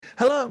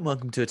Hello and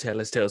welcome to a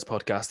Taylor's Tales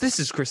podcast. This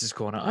is Chris's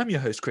Corner. I'm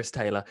your host, Chris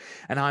Taylor,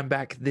 and I'm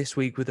back this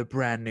week with a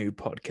brand new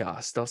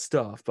podcast. I'll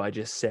start off by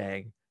just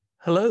saying,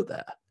 hello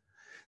there.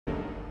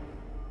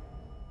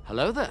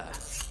 Hello there.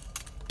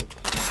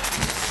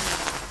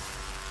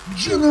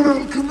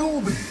 General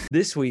Kenobi.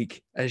 This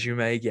week, as you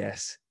may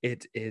guess,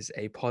 it is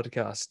a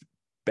podcast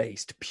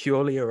based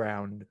purely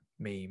around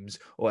memes,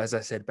 or as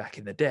I said back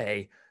in the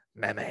day,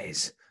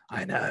 memes.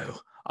 I know,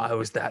 I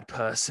was that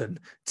person.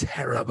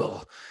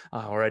 Terrible.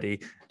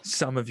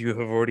 Some of you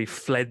have already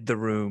fled the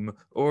room,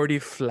 already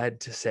fled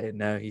to say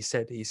no. He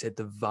said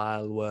the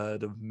vile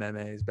word of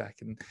memes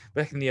back in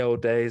the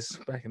old days,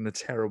 back in the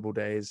terrible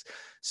days.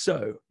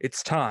 So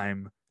it's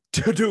time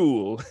to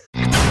duel.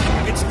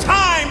 It's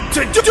time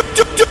to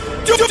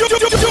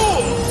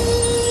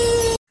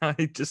duel.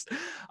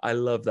 I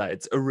love that.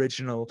 It's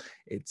original.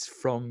 It's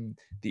from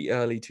the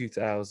early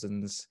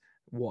 2000s.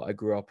 What I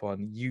grew up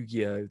on,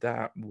 Yu-Gi-Oh!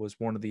 That was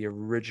one of the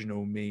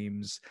original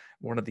memes,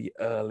 one of the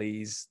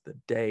earlies, the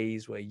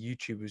days where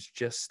YouTube was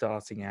just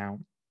starting out.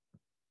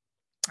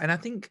 And I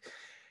think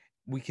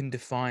we can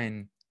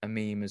define a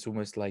meme as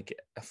almost like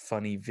a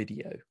funny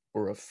video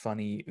or a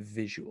funny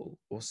visual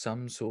or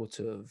some sort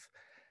of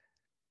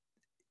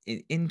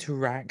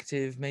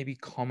interactive, maybe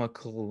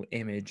comical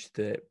image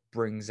that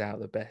brings out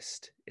the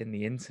best in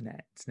the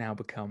internet. It's now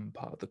become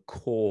part of the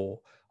core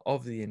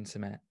of the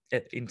internet.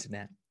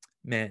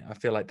 Man, I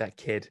feel like that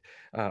kid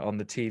on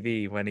the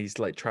TV when he's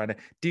like trying to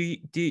do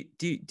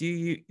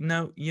you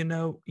know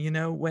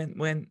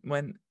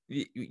when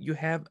you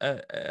have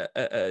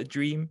a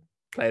dream.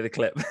 Play the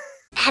clip.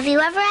 Have you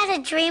ever had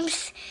a dream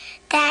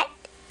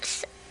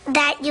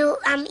that you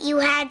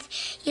want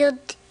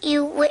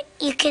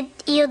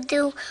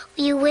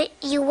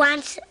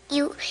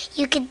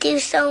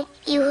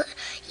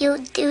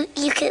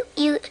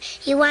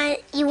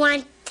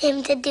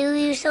him to do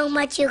you so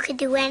much you could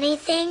do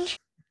anything?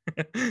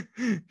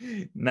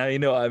 Now you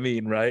know what I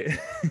mean, right?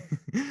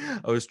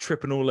 I was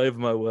tripping all over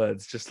my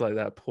words, just like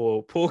that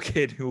poor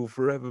kid who will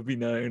forever be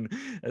known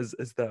as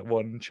that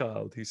one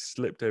child who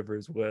slipped over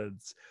his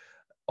words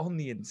on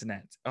the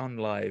internet, on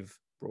live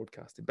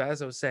broadcasting. But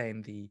as I was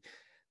saying,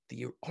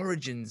 the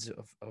origins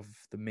of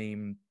the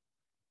meme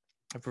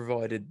have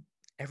provided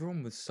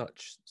everyone with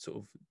such sort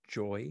of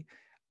joy.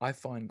 I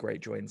find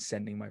great joy in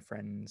sending my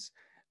friends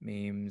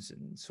memes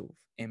and sort of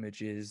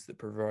images that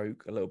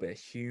provoke a little bit of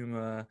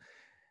humor.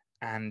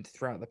 And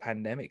throughout the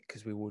pandemic,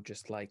 because we were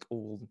just like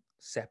all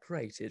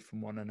separated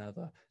from one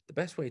another, the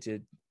best way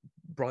to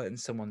brighten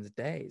someone's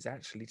day is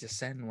actually to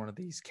send one of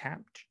these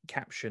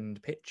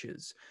captioned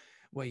pictures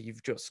where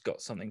you've just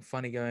got something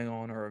funny going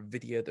on or a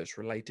video that's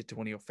related to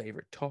one of your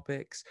favorite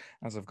topics,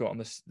 as I've got on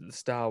the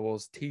Star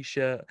Wars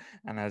t-shirt.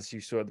 And as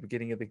you saw at the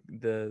beginning of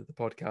the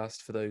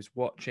podcast, for those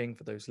watching,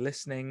 for those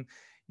listening,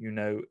 you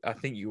know, I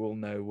think you all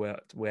know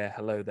where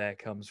hello there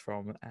comes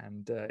from.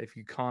 And if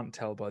you can't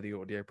tell by the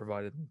audio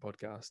provided in the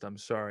podcast, I'm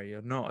sorry,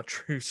 you're not a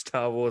true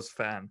Star Wars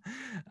fan.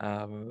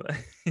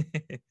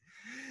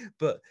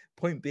 But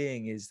point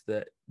being is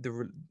that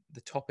the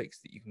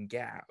topics that you can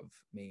get out of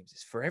memes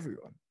is for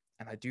everyone.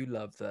 And I do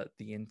love that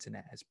the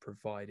internet has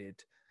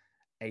provided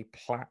a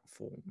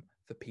platform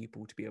for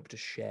people to be able to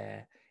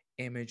share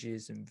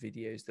images and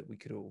videos that we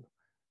could all,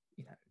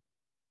 you know,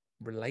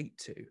 relate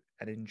to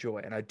and enjoy.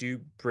 And I do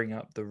bring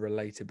up the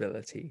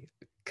relatability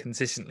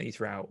consistently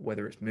throughout,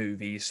 whether it's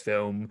movies,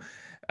 film,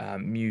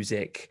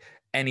 music,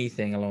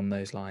 anything along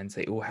those lines.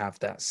 They all have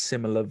that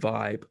similar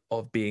vibe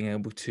of being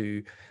able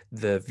to,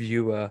 the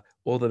viewer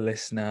or the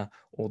listener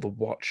or the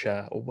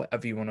watcher or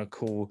whatever you want to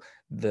call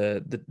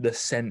the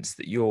sense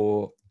that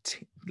you're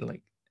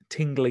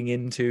tingling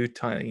into,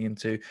 tying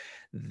into,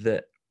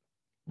 that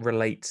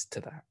relates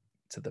to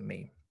the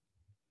meme.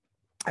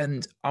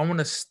 And I want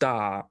to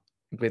start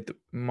with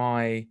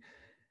my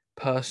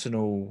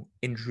personal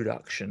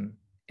introduction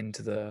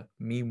into the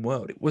meme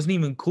world. It wasn't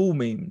even cool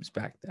memes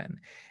back then.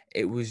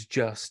 It was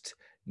just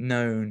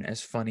known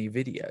as funny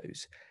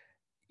videos.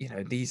 You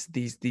know, these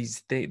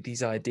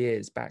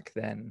ideas back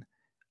then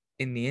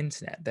in the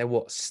internet, they're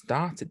what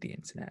started the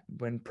internet,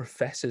 when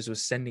professors were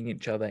sending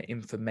each other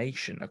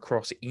information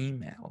across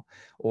email,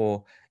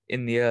 or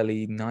in the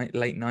late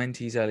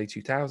 90s, early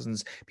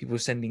 2000s, people were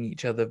sending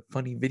each other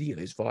funny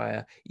videos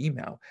via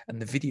email,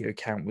 and the video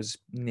count was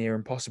near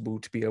impossible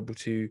to be able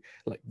to,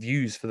 like,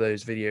 views for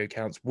those video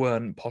counts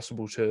weren't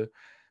possible to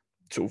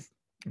sort of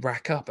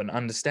rack up and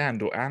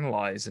understand or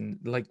analyze. And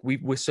like,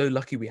 we're so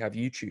lucky we have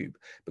YouTube,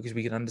 because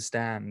we can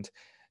understand,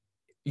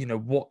 you know,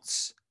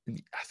 what's,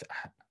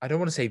 I don't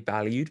want to say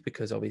valued,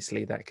 because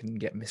obviously that can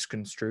get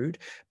misconstrued,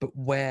 but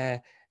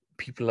where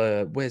people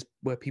are,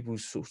 where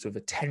people's sort of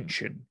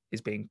attention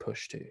is being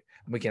pushed to, and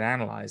we can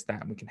analyze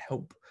that, and we can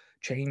help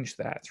change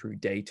that through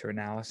data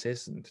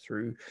analysis and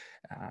through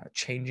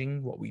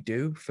changing what we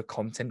do for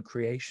content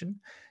creation.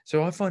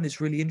 So I find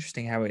it's really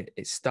interesting how it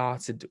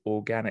started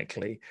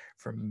organically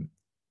from,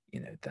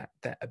 you know,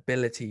 that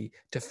ability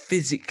to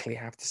physically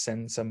have to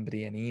send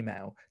somebody an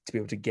email to be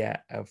able to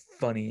get a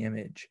funny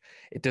image.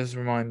 It does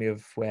remind me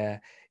of where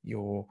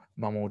your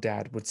mum or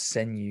dad would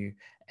send you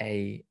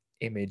a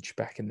image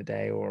back in the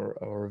day,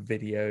 or a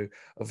video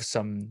of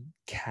some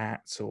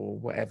cats or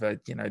whatever,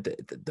 you know,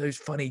 those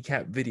funny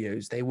cat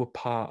videos, they were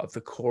part of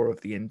the core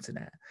of the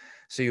internet.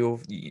 So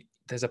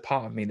there's a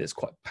part of me that's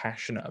quite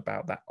passionate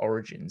about that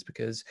origins,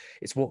 because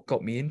it's what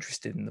got me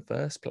interested in the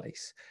first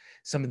place.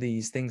 Some of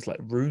these things like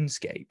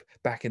RuneScape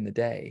back in the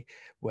day,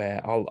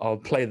 where I'll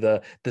play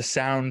the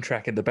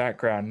soundtrack in the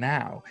background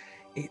now.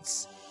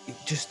 It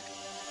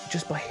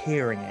just by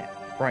hearing it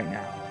right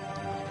now,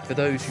 for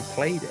those who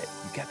played it,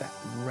 you get that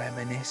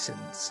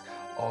reminiscence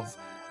of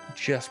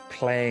just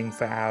playing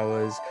for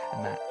hours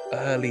and that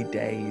early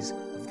days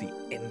of the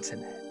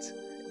internet.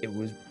 It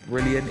was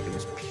brilliant, it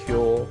was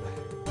pure,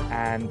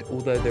 and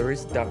although there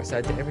is a dark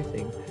side to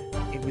everything,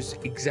 it was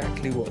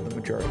exactly what the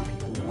majority of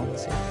people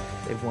wanted.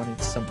 They wanted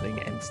something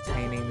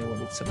entertaining, they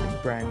wanted something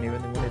brand new,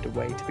 and they wanted a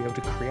way to be able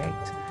to create.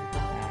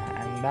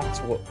 And that's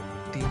what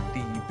the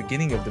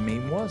beginning of the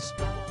meme was.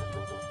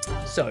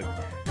 So,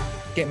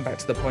 getting back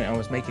to the point I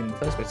was making in the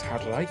first place, how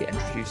did I get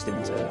introduced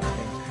into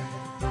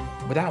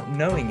things? Without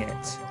knowing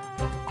it,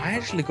 I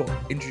actually got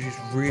introduced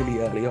really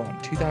early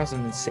on,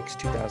 2006,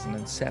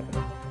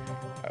 2007.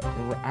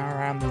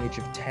 Around the age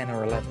of 10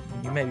 or 11.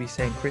 You may be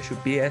saying, Chris, you're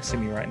BSing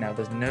me right now.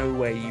 There's no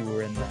way you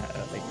were in that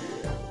early.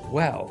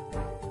 Well,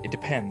 it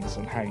depends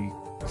on how you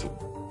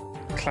sort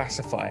of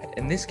classify it.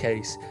 In this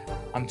case,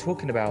 I'm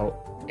talking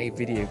about a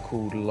video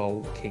called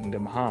LOL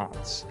Kingdom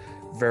Hearts.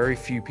 Very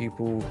few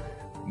people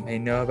may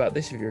know about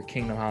this. If you're a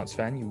Kingdom Hearts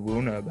fan, you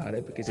will know about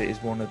it, because it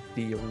is one of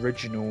the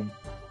original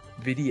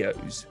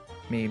videos,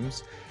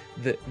 memes,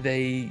 that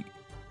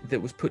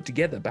was put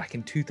together back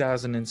in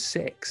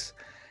 2006.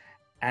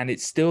 And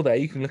it's still there.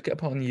 You can look it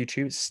up on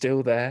YouTube. It's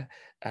still there.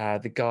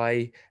 The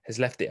guy has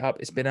left it up.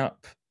 It's been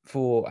up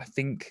for, I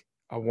think,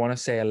 I want to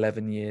say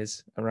 11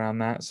 years, around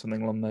that,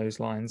 something along those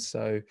lines.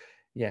 So,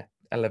 yeah,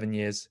 11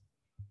 years.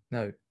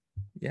 No.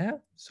 Yeah,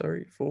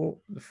 sorry, four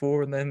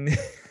and then...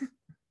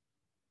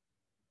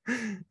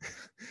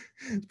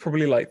 It's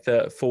probably like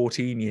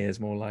 14 years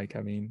more like, I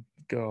mean,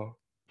 God.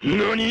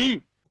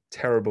 NANI?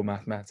 Terrible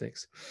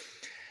mathematics.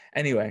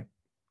 Anyway,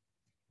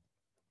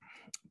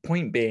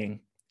 point being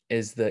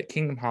is that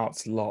Kingdom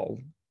Hearts LOL,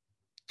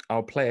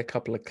 I'll play a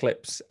couple of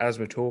clips as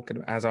I'm talking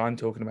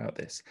about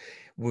this,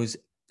 was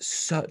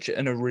such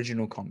an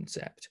original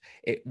concept.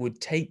 It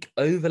would take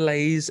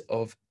overlays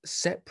of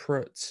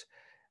separate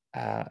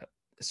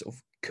sort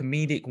of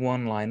comedic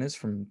one-liners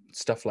from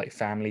stuff like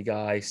Family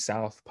Guy,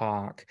 South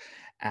Park,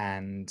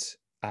 and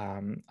I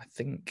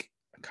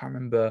can't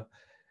remember,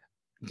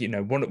 you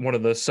know, one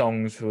of the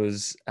songs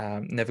was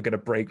Never Gonna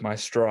Break My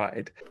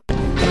Stride.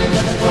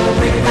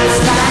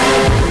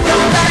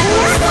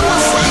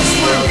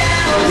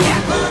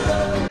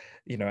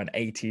 You know, an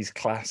 80s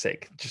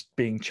classic just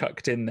being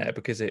chucked in there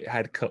because it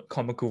had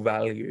comical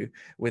value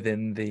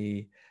within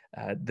the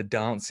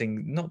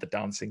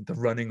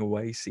running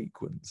away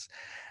sequence.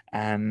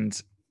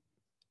 And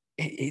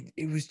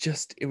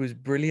it was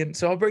brilliant.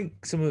 So I'll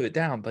break some of it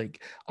down.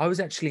 Like, I was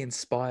actually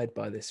inspired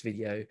by this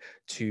video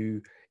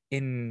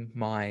in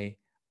my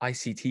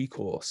ICT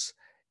course,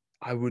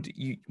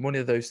 one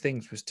of those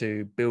things was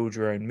to build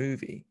your own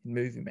movie in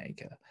Movie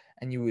Maker,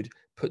 and you would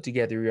put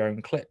together your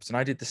own clips. And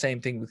I did the same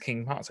thing with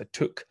Kingdom Hearts. I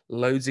took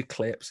loads of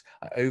clips,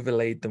 I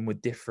overlaid them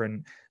with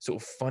different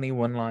sort of funny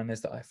one-liners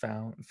that I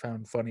found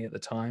funny at the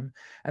time.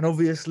 And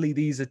obviously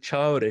these are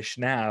childish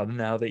now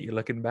that you're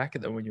looking back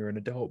at them when you're an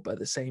adult, but at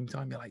the same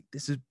time you're like,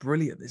 this is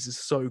brilliant, this is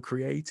so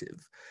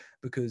creative,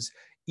 because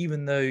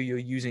even though you're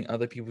using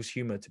other people's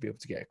humor to be able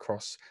to get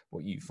across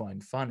what you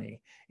find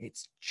funny,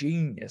 it's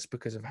genius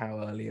because of how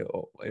early it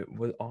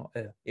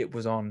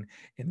was on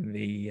in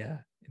the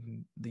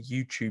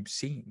YouTube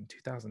scene,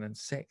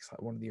 2006,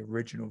 like one of the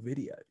original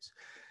videos.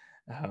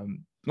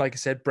 Like I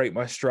said, Break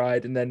My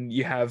Stride, and then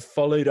you have,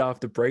 followed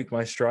after Break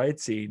My Stride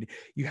scene,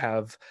 you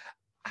have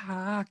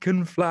I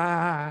Can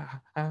Fly,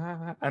 and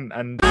I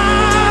Can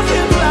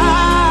Fly,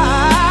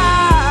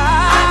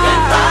 I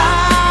Can Fly.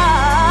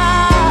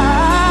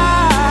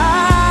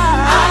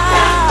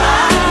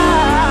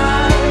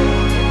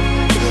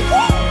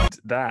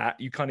 That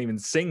you can't even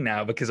sing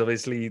now because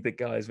obviously the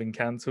guy's been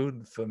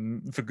cancelled for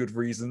good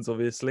reasons,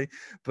 obviously.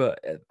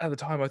 But at the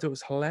time, I thought it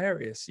was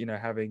hilarious, you know,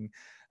 having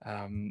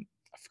I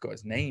forgot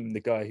his name, the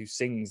guy who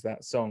sings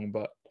that song,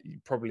 but you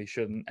probably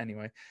shouldn't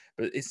anyway.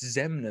 But it's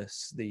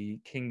Xemnas, the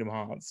Kingdom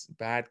Hearts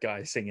bad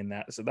guy, singing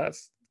that, so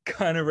that's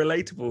kind of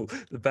relatable.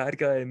 The bad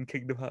guy in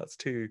Kingdom Hearts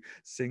 2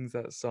 sings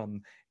that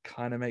song.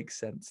 Kind of makes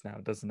sense now,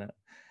 doesn't it?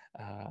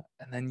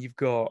 And then you've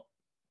got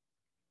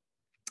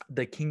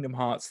the Kingdom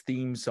Hearts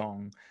theme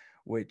song,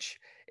 which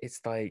it's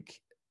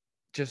like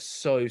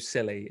just so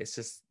silly. It's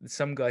just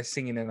some guy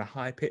singing in a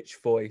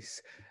high-pitched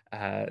voice,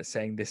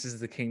 saying, "This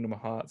is the Kingdom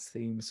Hearts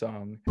theme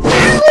song."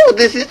 Oh,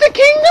 this is the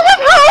Kingdom of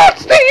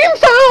Hearts theme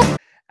song!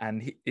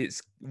 And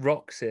it's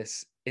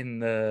Roxas in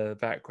the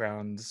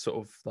background, sort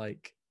of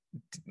like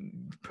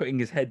putting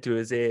his head to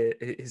his ear,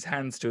 his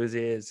hands to his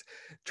ears,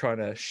 trying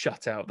to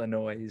shut out the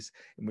noise,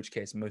 in which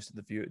case most of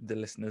the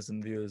listeners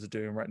and viewers are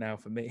doing right now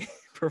for me,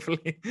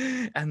 probably.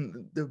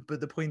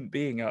 But the point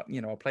being, you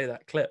know, I'll play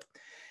that clip,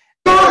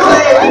 I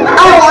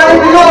want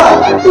it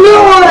more.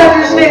 No one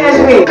understands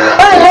me.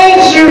 I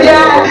hate you,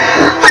 Dad.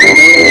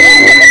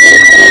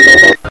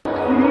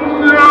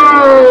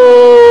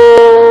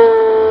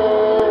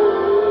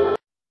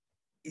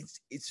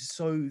 It's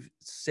so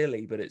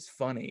silly, but it's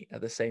funny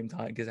at the same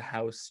time because of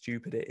how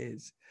stupid it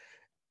is.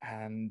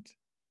 And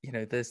you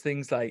know, there's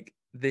things like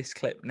this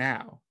clip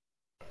now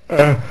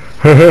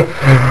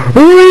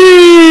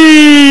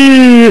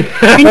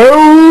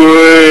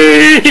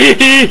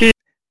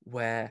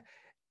where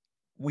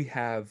we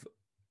have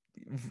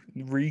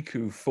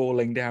Riku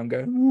falling down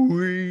going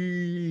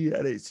wee,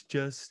 and it's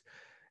just,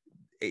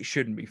 it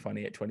shouldn't be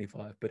funny at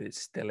 25, but it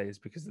still is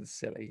because of the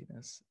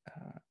silliness.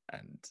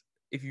 And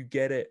if you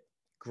get it,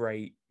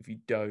 great. If you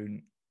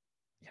don't,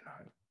 you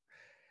know,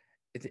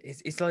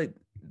 it's like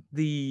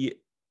the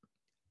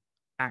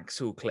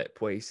Axel clip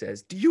where he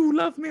says, "Do you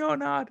love me or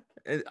not?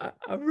 I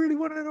really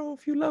want to know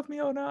if you love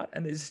me or not."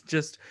 And it's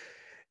just,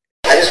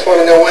 I just want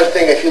to know one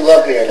thing, if you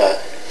love me or not.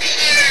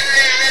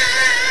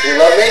 You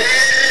love me?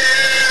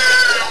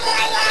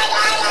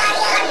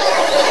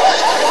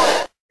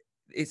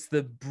 it's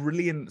the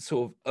brilliant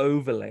sort of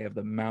overlay of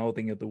the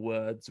mouthing of the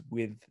words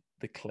with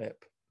the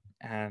clip.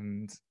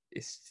 And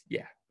it's,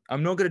 yeah,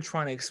 I'm not going to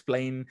try and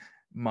explain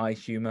my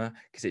humor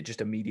because it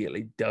just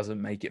immediately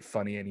doesn't make it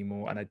funny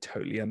anymore. And I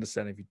totally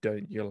understand if you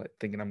don't, you're like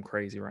thinking I'm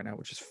crazy right now,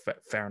 which is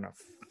fair enough.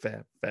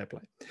 Fair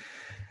play.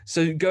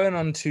 So going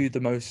on to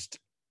the most,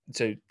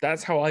 so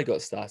that's how I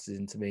got started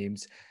into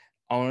memes.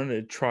 I wanted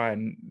to try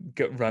and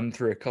run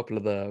through a couple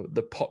of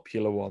the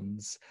popular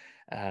ones.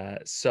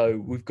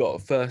 So we've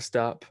got first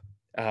up,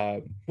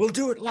 we'll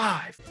do it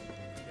live.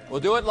 We'll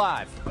do it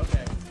live.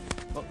 Okay.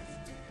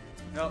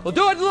 We'll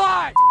do it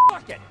live.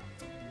 Fuck it.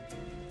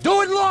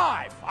 Do it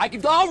live.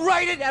 I'll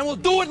write it and we'll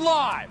do it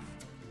live.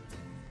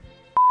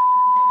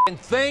 And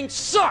thing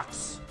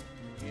sucks.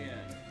 Yeah.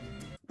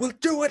 We'll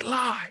do it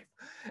live.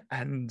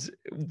 And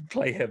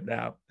play him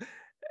now.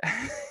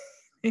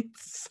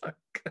 It's so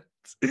good.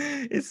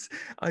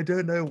 I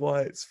don't know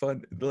why it's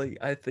fun. Like,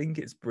 I think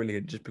it's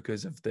brilliant just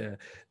because of the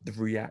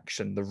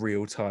reaction, the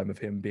real time of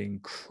him being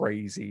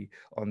crazy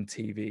on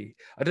TV.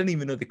 I don't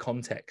even know the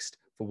context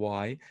for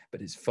why,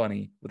 but it's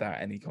funny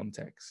without any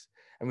context.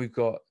 And we've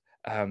got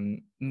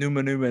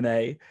Numa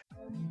Ne.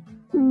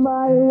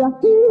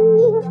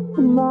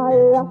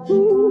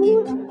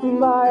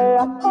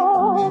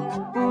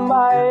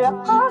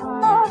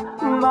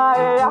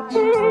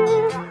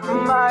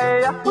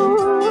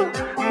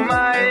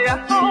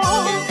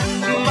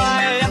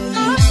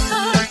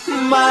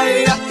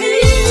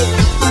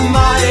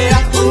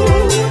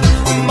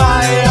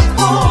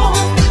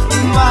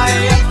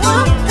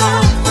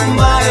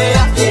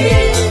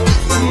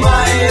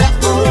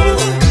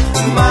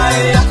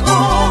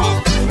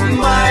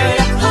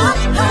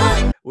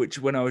 Which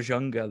when I was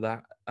younger,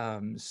 that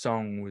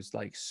song was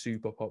like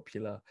super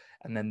popular,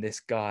 and then this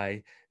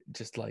guy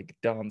just like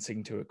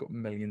dancing to it got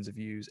millions of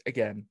views.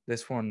 Again,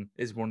 this one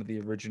is one of the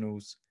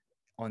originals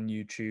on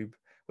YouTube,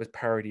 was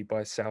parodied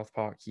by South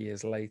Park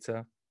years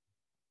later.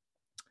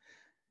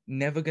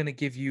 Never Gonna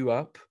Give You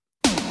Up.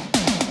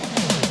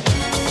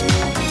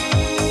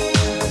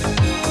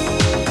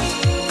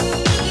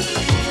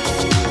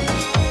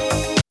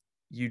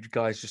 You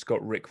guys just got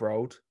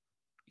rickrolled.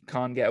 You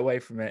can't get away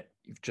from it.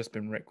 You've just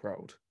been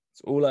rickrolled.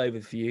 It's all over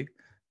for you.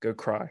 Go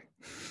cry.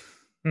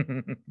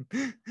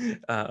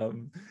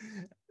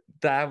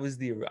 That was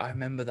I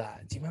remember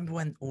that. Do you remember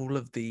when all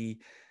of the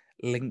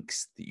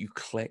links that you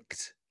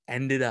clicked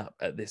ended up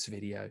at this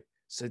video?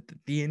 So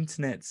the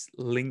internet's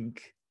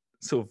link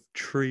sort of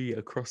tree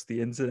across the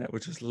internet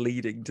was just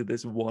leading to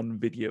this one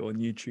video on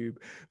YouTube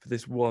for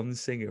this one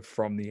singer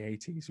from the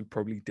 80s who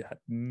probably had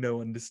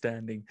no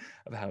understanding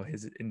of how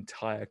his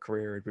entire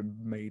career had been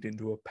made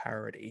into a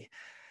parody.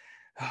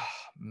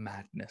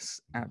 Madness,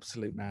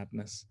 absolute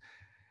madness.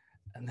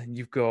 And then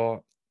you've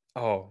got,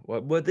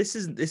 well, this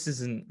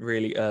isn't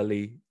really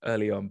early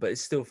on, but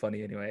it's still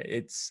funny anyway.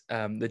 It's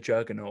the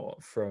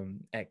Juggernaut from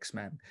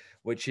X-Men,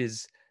 which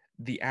is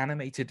the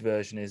animated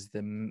version is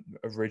the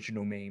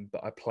original meme,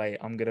 but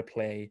I'm gonna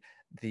play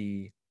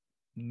the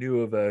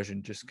newer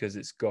version just because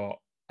it's got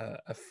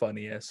a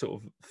funnier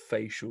sort of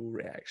facial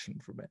reaction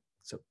from it.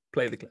 So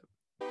play the clip.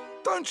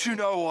 Don't you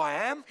know who I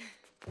am?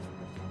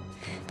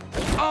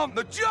 I'm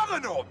the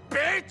Juggernaut,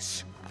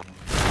 bitch!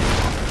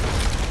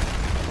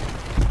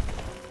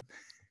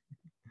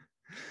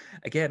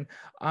 Again,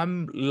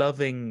 I'm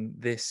loving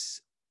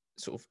this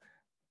sort of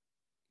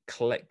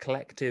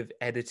collective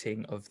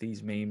editing of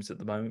these memes at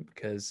the moment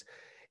because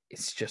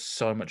it's just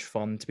so much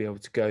fun to be able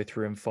to go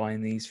through and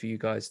find these for you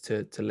guys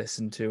to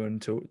listen to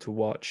and to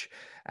watch.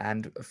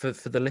 And for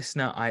the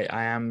listener, I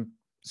am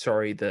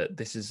sorry that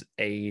this is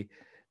a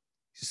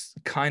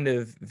kind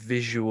of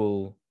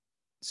visual.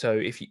 So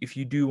if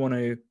you do want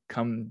to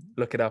come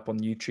look it up on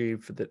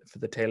YouTube for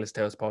the Taylor's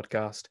Tales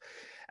podcast,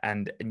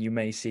 and you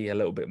may see a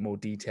little bit more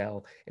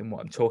detail in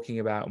what I'm talking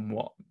about and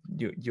what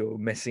you're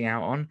missing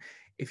out on.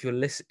 If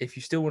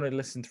you still want to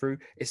listen through,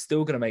 it's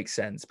still going to make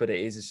sense, but it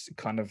is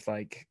kind of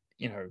like,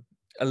 you know,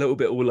 a little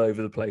bit all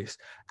over the place.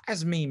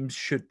 as memes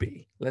should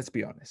be. Let's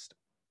be honest.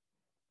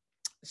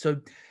 So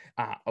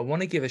I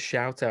want to give a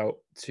shout out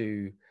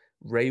to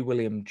Ray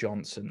William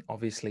Johnson.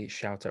 Obviously,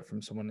 shout out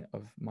from someone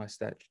of my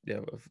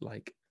of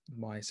like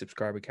my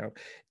subscriber count.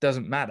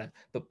 Doesn't matter.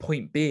 But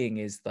point being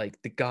is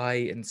like the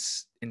guy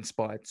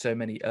inspired so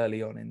many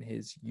early on in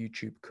his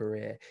YouTube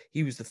career.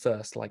 He was the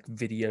first like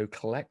video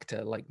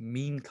collector, like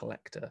meme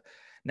collector.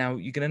 Now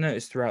you're going to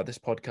notice throughout this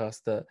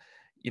podcast that,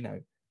 you know,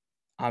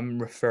 I'm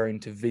referring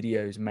to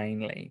videos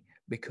mainly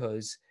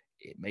because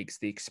it makes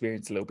the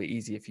experience a little bit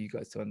easier for you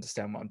guys to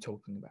understand what I'm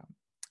talking about.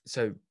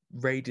 So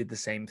Ray did the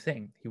same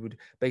thing. He would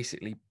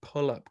basically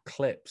pull up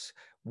clips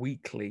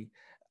weekly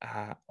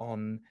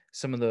on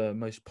some of the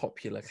most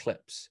popular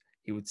clips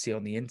he would see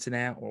on the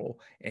internet or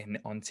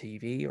on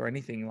TV or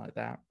anything like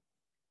that.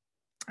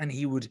 And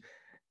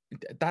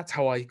that's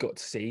how I got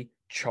to see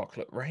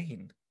Chocolate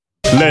Rain.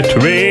 Let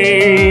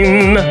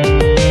rain.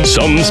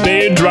 Some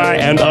stay dry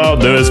and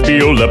others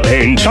feel the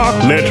pain.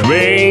 Chocolate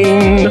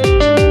rain.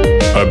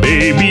 A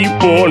baby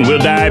born will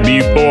die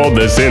before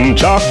the sin.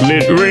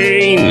 Chocolate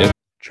rain.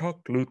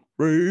 Chocolate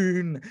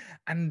Rain.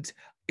 And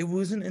it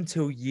wasn't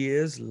until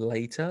years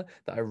later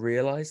that I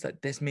realized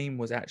that this meme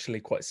was actually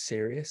quite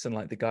serious, and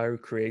like the guy who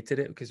created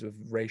it, because of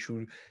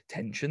racial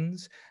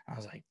tensions, I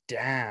was like,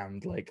 damn,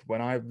 like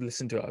when I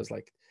listened to it, I was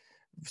like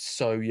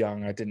so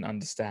young, I didn't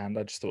understand.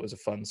 I just thought it was a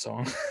fun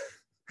song.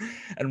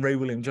 And Ray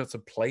William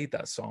Johnson played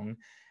that song,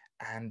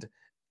 and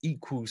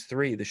Equals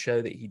 3, the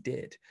show that he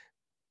did,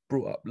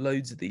 brought up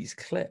loads of these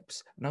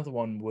clips. Another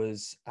one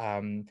was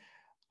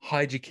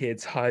Hide Your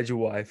Kids, Hide Your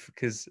Wife,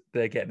 because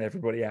they're getting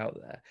everybody out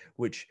there,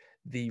 which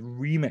the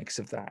remix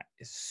of that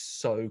is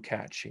so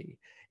catchy.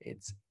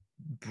 It's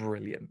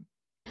brilliant.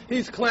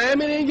 He's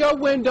climbing in your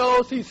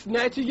windows, he's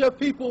snatching your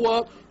people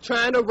up,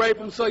 trying to rape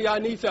them, so y'all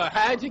need to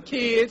hide your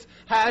kids,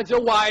 hide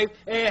your wife,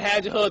 and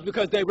hide your husband,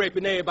 because they're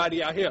raping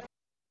everybody out here.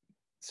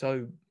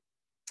 So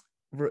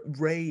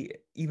Ray,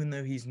 even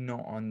though he's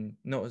not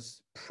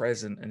as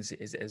present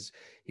as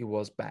he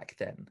was back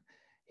then,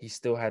 he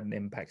still had an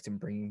impact in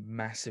bringing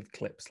massive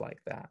clips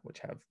like that, which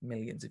have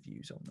millions of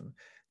views on them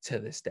to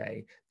this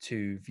day,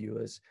 to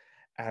viewers.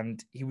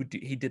 And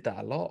he did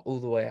that a lot all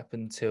the way up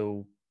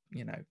until,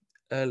 you know,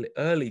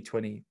 early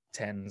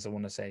 2010s. I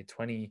want to say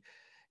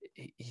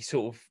he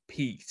sort of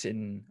peaked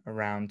in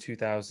around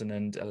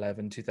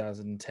 2011,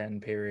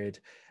 2010 period,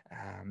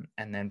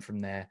 and then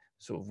from there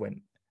sort of went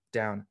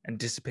down and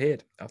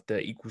disappeared after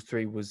Equals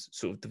 3 was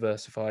sort of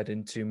diversified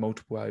into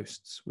multiple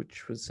hosts,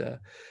 which was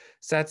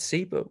sad to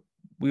see, but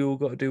we all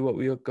got to do what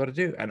we got to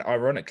do. And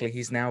ironically,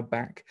 he's now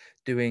back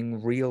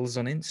doing reels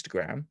on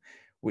Instagram,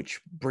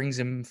 which brings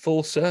him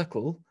full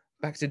circle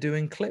back to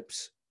doing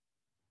clips.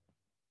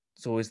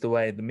 It's always the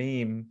way the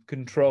meme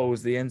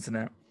controls the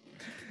internet.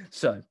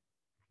 So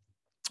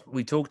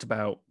we talked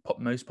about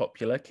most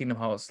popular, Kingdom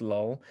Hearts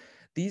LOL.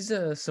 These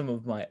are some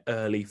of my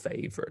early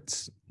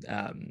favorites.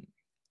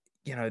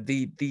 You know,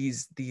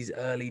 these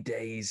early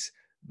days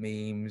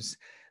memes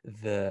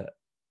that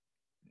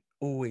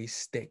always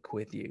stick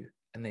with you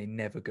and they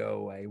never go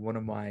away. One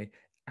of my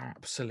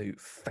absolute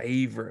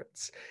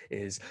favorites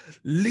is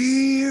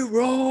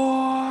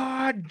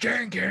Leroy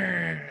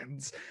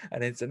Jenkins,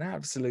 and it's an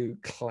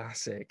absolute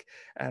classic.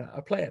 And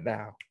I'll play it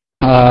now.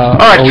 All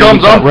right,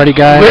 chums up. Ready,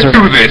 guys? Let's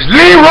do this.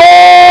 Leroy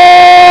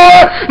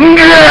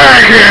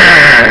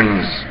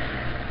Jenkins!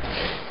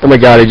 Oh my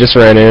God, he just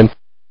ran in.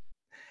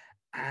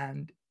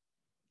 And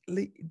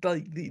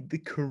like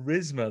the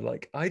charisma,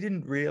 like I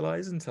didn't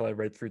realize until I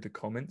read through the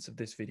comments of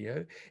this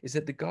video, is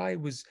that the guy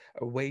was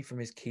away from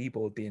his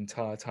keyboard the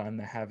entire time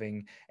they're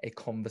having a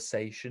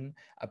conversation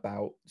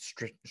about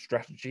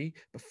strategy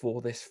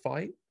before this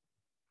fight.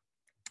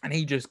 And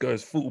he just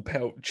goes full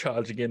pelt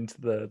charging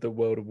into the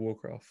World of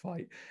Warcraft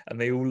fight, and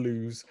they all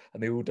lose,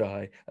 and they all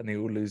die, and they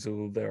all lose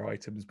all their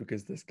items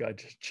because this guy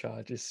just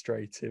charges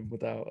straight in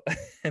without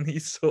any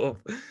sort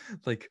of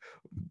like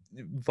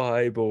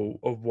vibe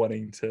of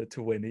wanting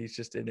to win. He's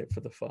just in it for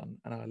the fun,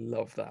 and I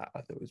love that.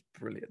 I thought it was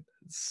brilliant.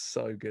 It's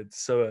so good,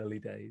 so early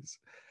days.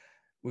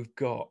 We've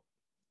got,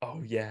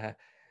 oh yeah.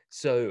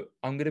 So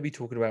I'm going to be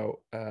talking about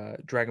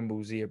Dragon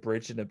Ball Z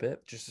Abridged in a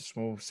bit, just a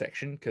small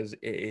section, because it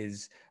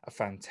is a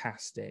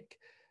fantastic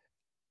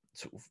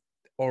sort of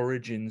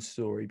origin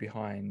story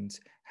behind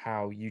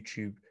how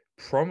YouTube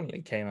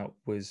prominently came up,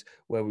 was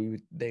where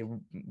they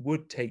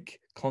would take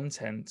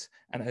content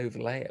and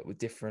overlay it with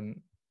different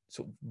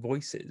sort of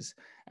voices.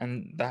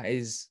 And that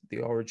is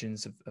the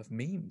origins of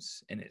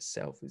memes in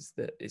itself, is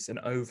that it's an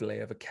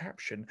overlay of a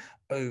caption,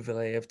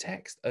 overlay of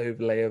text,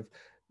 overlay of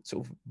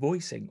sort of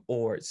voicing,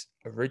 or it's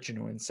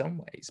original in some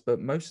ways, but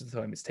most of the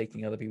time it's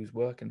taking other people's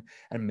work and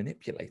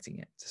manipulating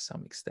it to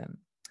some extent.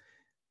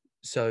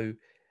 So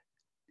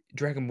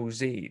Dragon Ball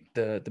Z,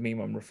 the meme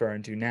I'm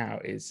referring to now,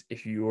 is,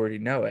 if you already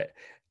know it,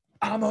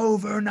 I'm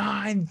over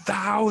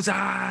 9,000.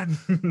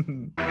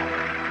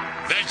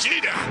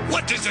 Vegeta,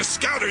 what does the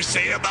scouter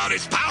say about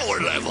his power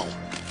level?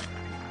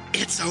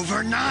 It's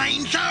over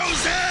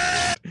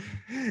 9,000!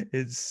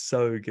 It's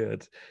so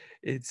good.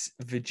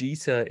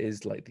 Vegeta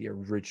is like the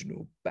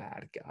original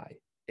bad guy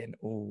in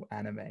all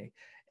anime,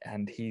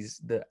 and he's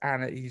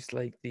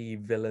like the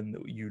villain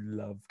that you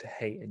love to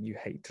hate and you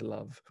hate to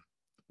love,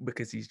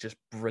 because he's just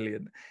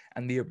brilliant.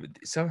 And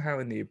somehow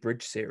in the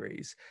Abridged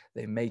series,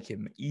 they make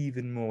him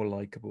even more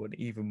likable and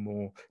even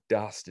more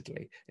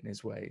dastardly in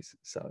his ways.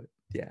 So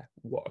yeah,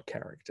 what a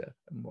character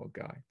and what a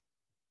guy.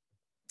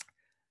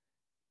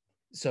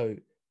 So,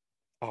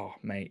 oh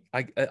mate,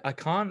 I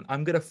can't.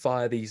 I'm gonna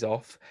fire these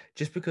off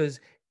just because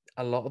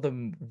a lot of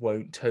them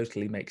won't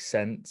totally make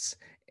sense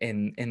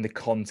in the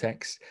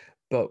context.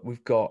 But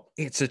we've got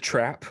It's a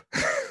Trap.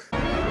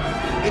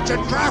 It's a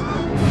trap.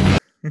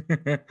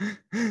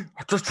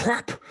 It's a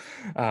trap.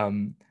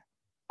 I'm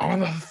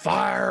a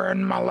fire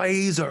in my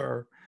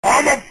laser.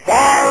 I'm a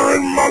fire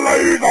in my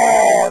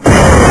laser.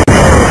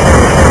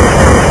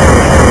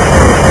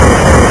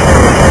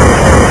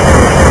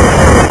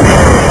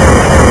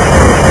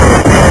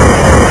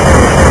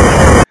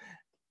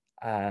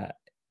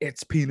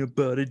 It's peanut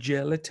butter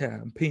jelly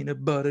time.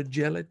 Peanut butter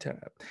jelly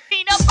time.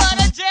 Peanut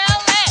butter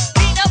jelly.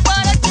 Peanut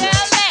butter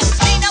jelly.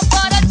 Peanut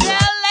butter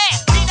jelly.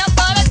 Peanut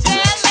butter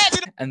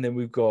jelly. And then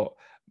we've got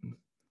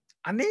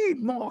I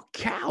need more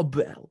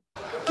cowbell.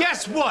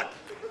 Guess what?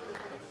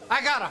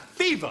 I got a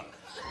fever.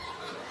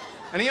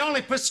 And the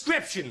only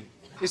prescription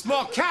is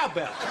more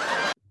cowbell.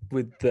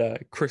 With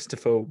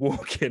Christopher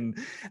Walken.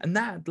 And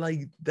that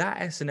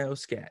SNL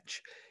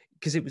sketch,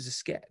 because it was a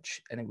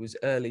sketch and it was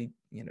early,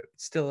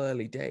 still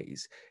early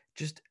days,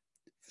 just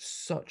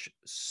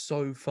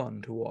so fun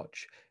to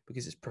watch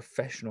because it's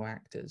professional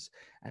actors,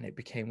 and it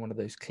became one of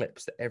those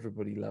clips that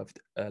everybody loved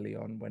early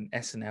on when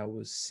SNL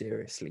was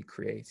seriously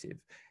creative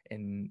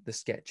in the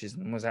sketches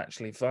and was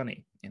actually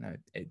funny.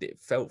 It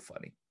felt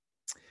funny.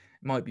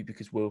 It might be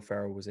because Will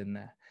Ferrell was in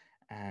there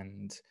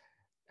and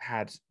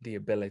had the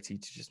ability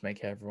to just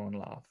make everyone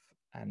laugh.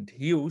 And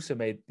he also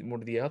made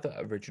one of the other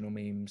original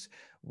memes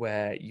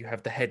where you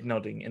have the head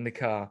nodding in the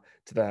car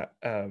to that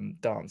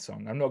dance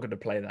song. I'm not going to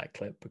play that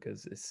clip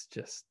because it's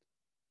just,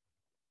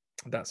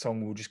 that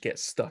song will just get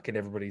stuck in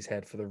everybody's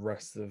head for the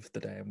rest of the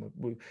day. And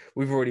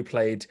we've already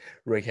played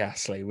Rick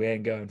Astley. We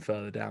ain't going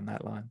further down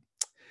that line.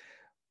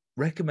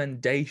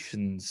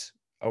 Recommendations,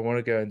 I want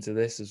to go into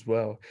this as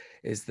well,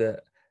 is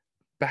that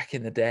back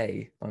in the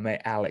day, my mate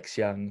Alex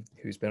Young,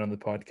 who's been on the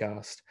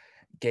podcast,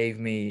 gave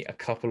me a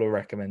couple of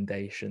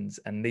recommendations,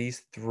 and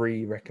these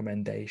 3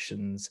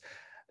 recommendations,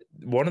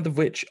 one of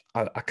which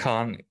I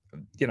can't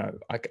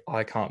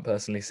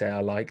personally say I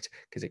liked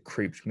because it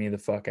creeped me the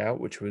fuck out,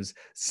 which was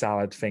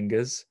Salad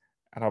Fingers.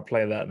 And I'll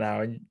play that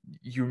now, and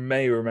you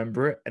may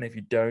remember it, and if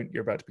you don't,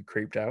 you're about to be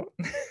creeped out.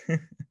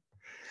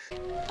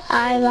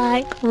 I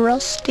like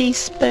rusty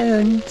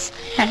spoons.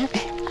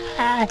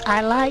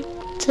 I like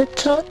to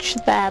touch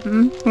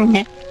them.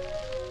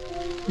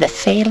 The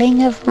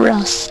feeling of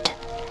rust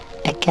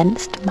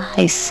against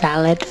my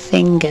salad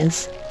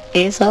fingers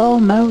is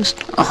almost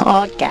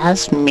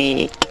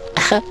orgasmic.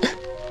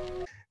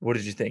 What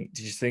did you think?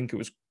 Did you think it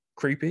was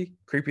creepy?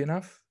 Creepy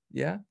enough?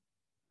 Yeah?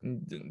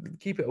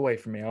 Keep it away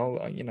from me. I'll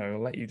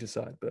let you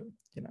decide, but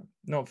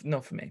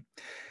not for me.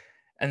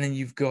 And then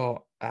you've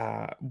got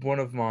one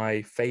of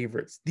my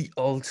favorites, The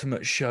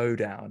Ultimate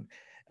Showdown.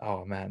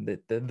 Oh man,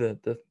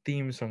 the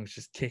theme song's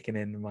just kicking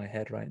in my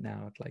head right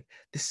now. It's like,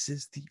 this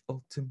is the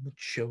ultimate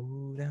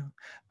showdown,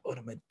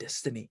 ultimate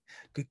destiny.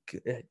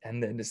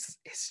 And then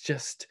it's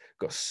just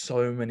got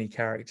so many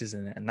characters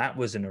in it. And that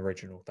was an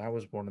original. That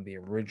was one of the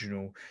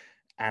original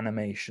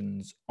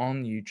animations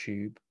on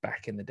YouTube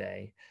back in the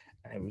day.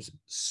 And it was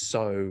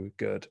so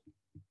good.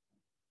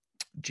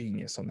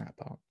 Genius on that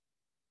part.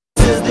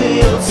 This is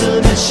the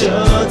ultimate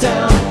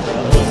showdown,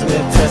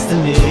 ultimate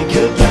destiny,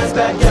 good guys,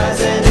 bad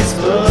guys, and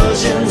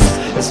explosions.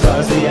 As far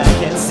as the eye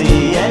can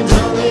see, and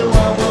only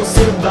one will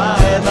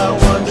survive. I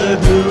wonder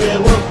who it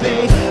will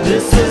be.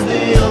 This is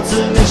the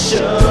ultimate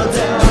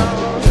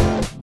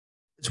showdown.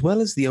 As well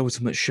as the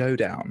ultimate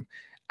showdown,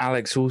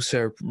 Alex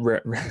also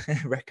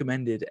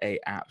recommended a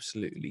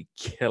absolutely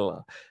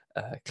killer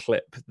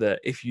clip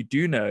that if you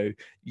do know,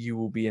 you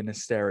will be in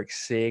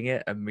hysterics seeing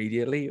it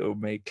immediately. It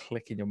may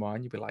click in your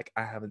mind. You'll be like,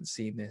 I haven't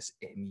seen this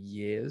in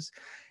years.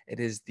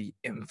 It is the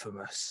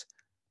infamous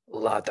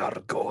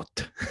Ladder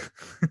Goat.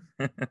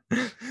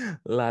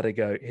 Ladder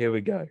Goat, here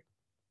we go.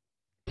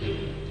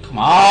 Come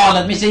on,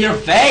 let me see your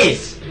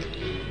face.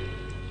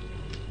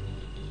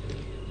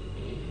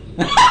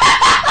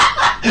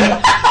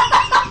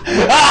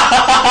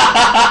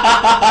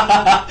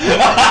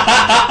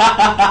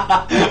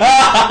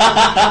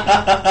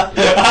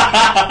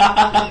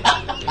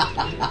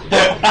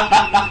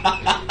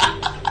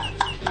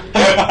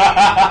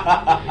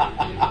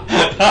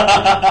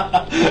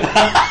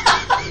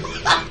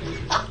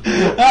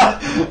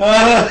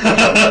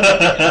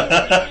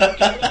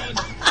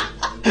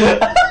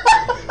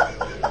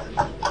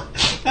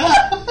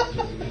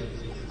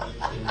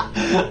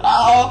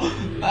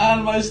 Oh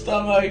man, my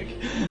stomach.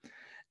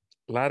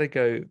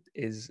 Latigo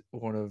is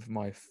one of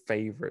my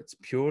favorites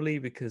purely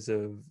because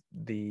of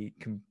the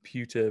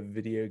computer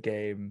video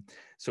game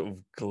sort of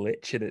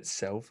glitch in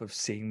itself of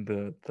seeing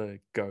the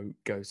goat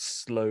go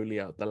slowly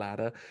up the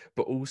ladder,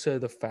 but also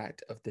the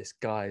fact of this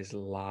guy's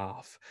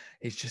laugh.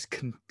 He's just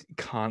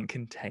can't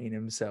contain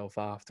himself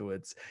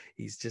afterwards.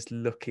 He's just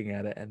looking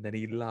at it and then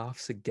he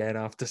laughs again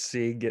after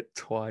seeing it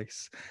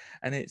twice.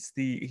 And it's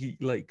he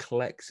like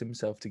collects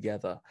himself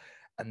together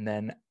and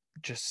then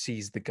just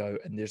sees the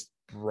goat and just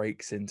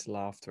breaks into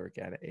laughter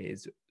again. It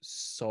is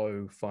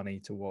so funny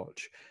to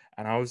watch.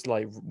 And I was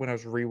like, when I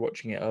was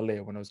rewatching it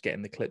earlier, when I was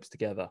getting the clips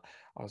together,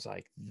 I was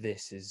like,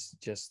 this is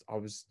just, I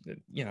was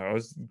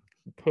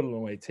pulling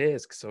away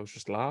tears because I was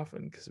just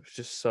laughing because it was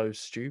just so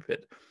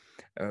stupid.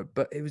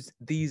 But it was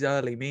these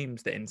early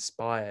memes that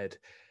inspired,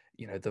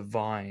 the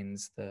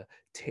Vines, the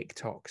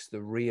TikToks,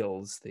 the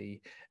Reels,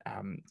 the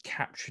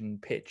caption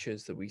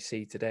pictures that we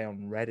see today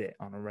on Reddit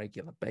on a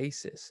regular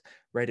basis.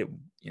 Reddit,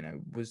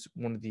 was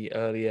one of the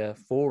earlier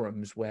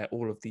forums where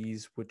all of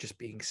these were just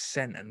being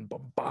sent and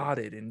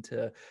bombarded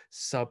into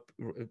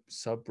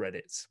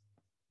subreddits.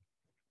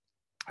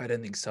 I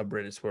don't think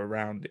subreddits were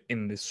around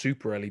in the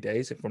super early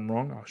days. If I'm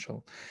wrong, I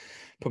shall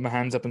put my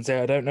hands up and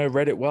say I don't know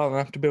Reddit well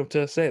enough to be able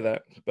to say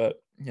that.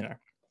 But,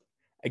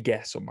 a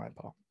guess on my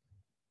part.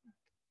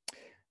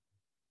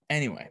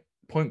 Anyway,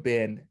 point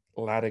being,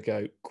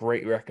 Latigo,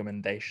 great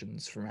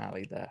recommendations from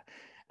Ali there.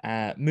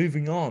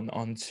 Moving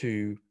on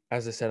to,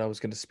 as I said, I was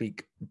going to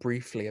speak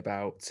briefly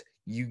about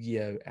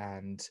Yu-Gi-Oh!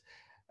 And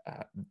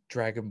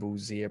Dragon Ball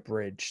Z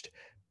Abridged,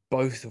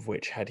 both of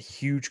which had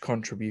huge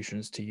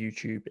contributions to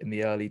YouTube in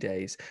the early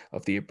days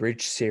of the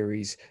Abridged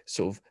series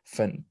sort of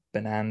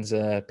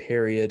bonanza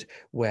period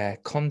where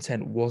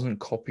content wasn't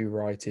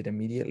copyrighted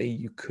immediately.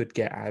 You could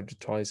get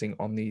advertising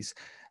on these.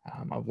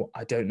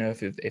 I don't know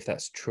if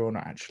that's true or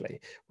not,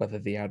 actually, whether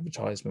the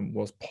advertisement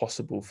was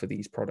possible for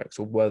these products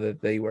or whether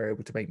they were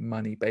able to make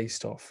money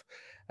based off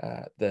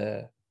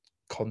the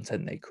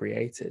content they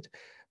created.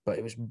 But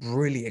it was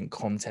brilliant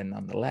content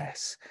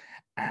nonetheless.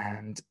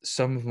 And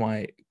some of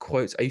my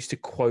quotes, I used to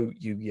quote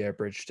Yu-Gi-Oh!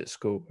 Abridged at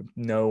school.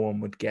 No one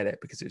would get it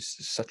because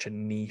it's such a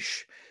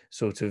niche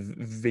sort of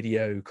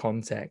video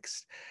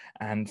context.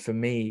 And for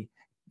me,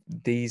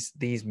 these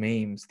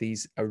memes,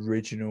 these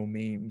original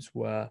memes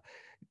were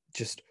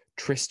just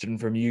Tristan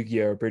from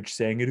Yu-Gi-Oh! Abridged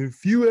saying, in a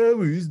few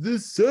hours, the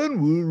sun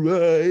will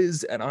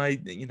rise. And I,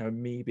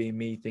 me being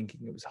me,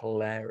 thinking it was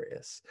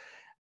hilarious.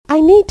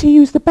 I need to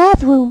use the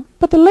bathroom,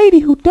 but the lady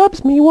who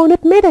dubs me won't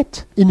admit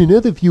it. In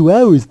another few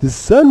hours, the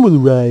sun will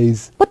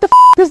rise. What the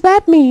does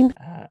that mean?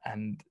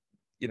 And,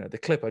 the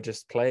clip I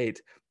just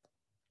played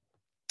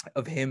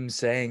of him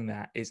saying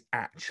that is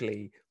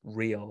actually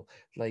real.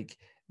 Like,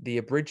 the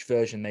abridged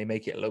version, they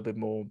make it a little bit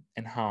more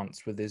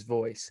enhanced with his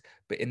voice.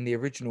 But in the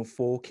original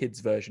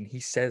 4Kids version, he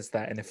says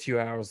that in a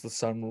few hours, the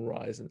sun will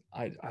rise. And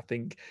I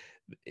think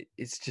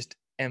it's just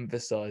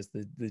emphasized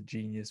the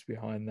genius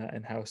behind that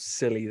and how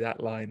silly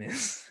that line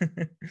is.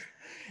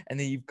 And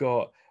then you've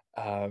got,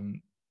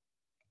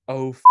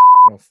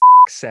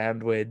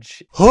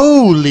 sandwich.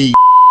 Holy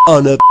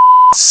on a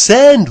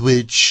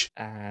sandwich.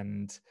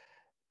 And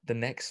the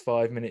next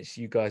 5 minutes,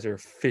 you guys are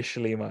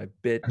officially my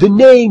bitch. The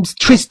name's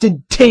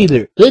Tristan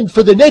Taylor, and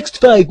for the next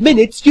 5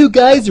 minutes, you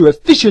guys are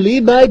officially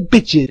my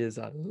bitches.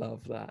 I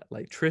love that.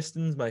 Like,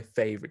 Tristan's my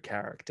favorite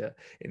character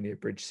in the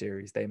Abridged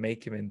series. They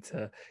make him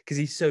into, because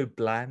he's so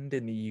bland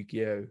in the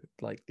Yu-Gi-Oh!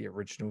 Like the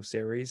original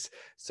series.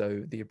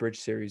 So the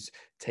Abridged series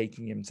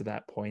taking him to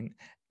that point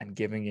and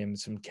giving him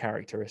some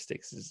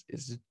characteristics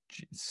is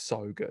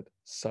so good,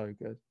 so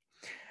good.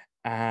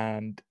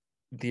 And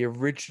the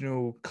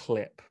original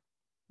clip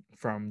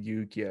from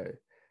Yu-Gi-Oh!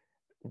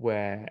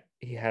 Where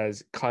he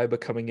has Kaiba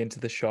coming into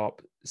the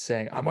shop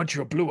saying, I want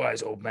your blue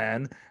eyes, old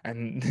man.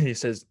 And he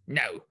says,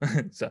 no.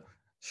 So,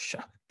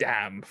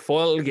 damn,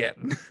 foil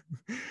again.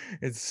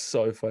 It's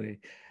so funny.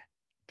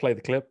 Play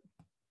the clip.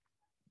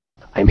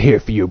 I'm here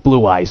for your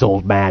blue eyes,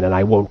 old man, and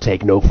I won't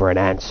take no for an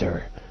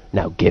answer.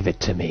 Now give it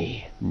to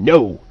me.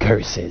 No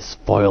curses,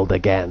 foiled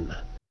again.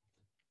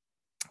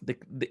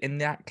 In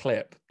that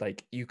clip,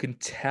 like, you can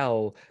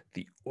tell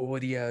the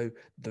audio,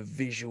 the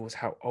visuals,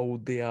 how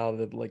old they are,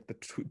 the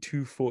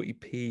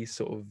 240p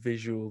sort of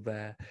visual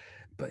there.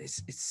 But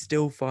it's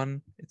still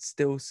fun, it's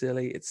still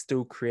silly, it's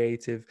still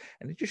creative,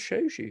 and it just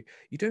shows you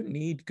don't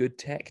need good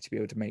tech to be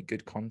able to make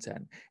good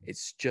content.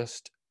 It's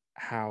just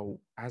how,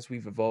 as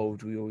we've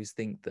evolved, we always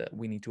think that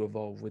we need to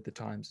evolve with the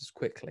times as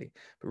quickly.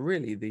 But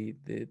really,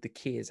 the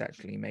key is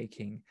actually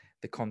making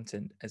the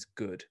content as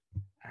good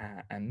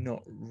and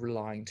not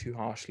relying too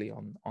harshly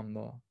on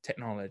the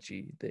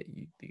technology that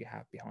you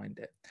have behind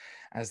it.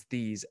 As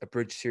these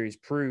Abridged series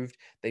proved,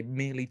 they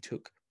merely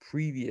took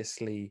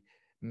previously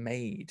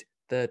made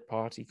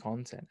third-party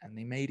content and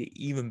they made it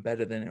even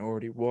better than it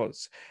already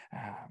was,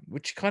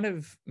 which kind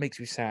of makes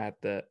me sad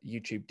that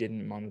YouTube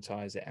didn't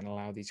monetize it and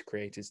allow these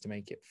creators to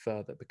make it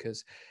further,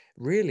 because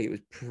really it was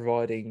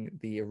providing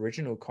the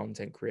original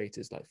content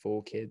creators like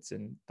 4Kids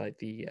and like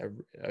the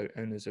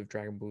owners of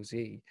Dragon Ball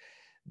Z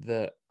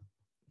that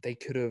they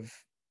could have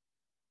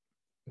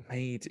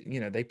made,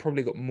 they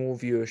probably got more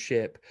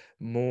viewership,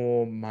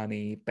 more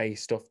money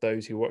based off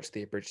those who watched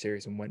the abridged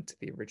series and went to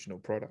the original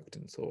product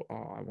and thought,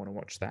 oh, I want to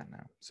watch that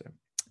now. So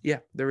yeah,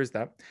 there is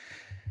that.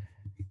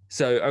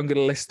 So I'm going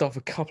to list off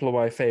a couple of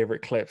my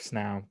favorite clips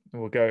now.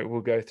 We'll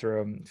go through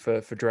them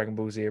for Dragon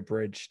Ball Z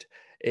abridged.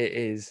 It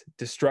is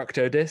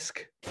Destructo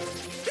Disc.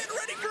 Get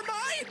ready for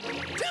my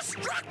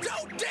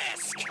Destructo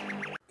Disc!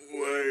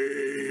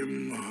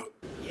 Lame.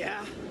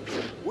 Yeah?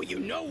 Well, you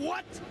know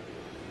what?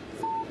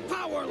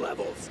 Power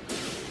levels.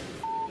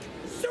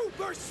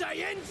 Super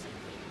Saiyans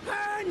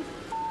and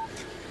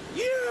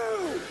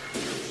you!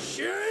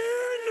 Shin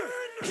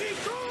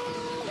Kiko!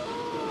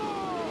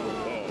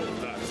 Oh,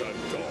 that's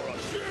adorable.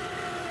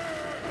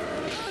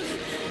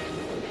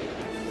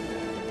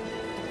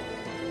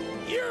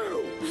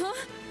 You!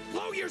 Huh?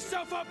 Blow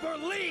yourself up or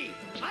leave!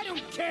 I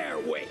don't care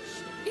which!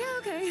 Yeah,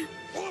 okay.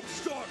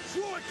 Upstart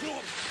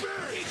Triclops,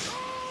 bitch!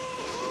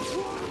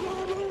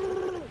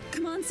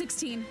 Come on,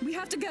 16. We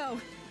have to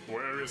go.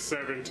 Where is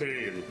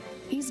 17?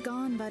 He's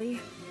gone, buddy.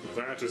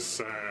 That is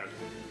sad.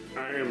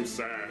 I am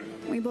sad.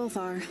 We both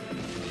are.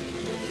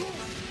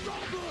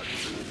 Stop it!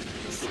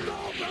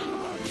 Stop it!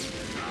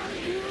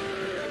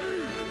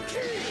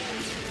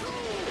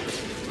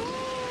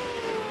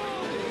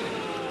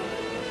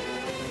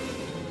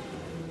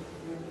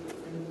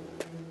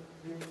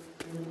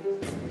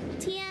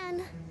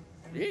 Tien.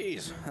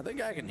 Jeez, I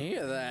think I can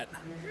hear that.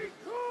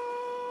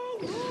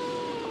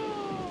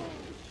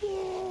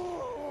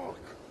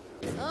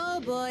 Oh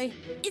boy.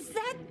 Is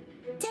that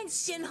Ten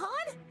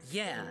Shinhan?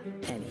 Yeah,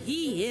 and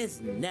he is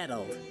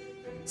nettled.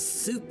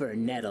 Super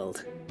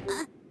nettled.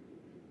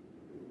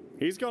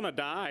 He's gonna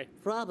die.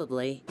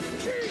 Probably.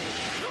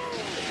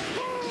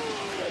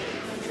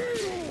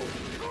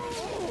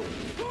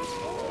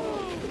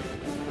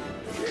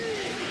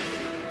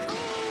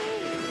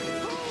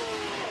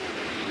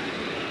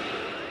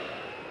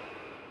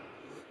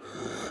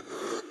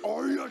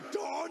 Are you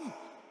done?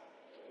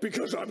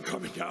 Because I'm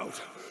coming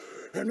out,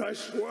 and I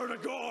swear to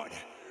God,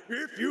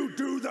 if you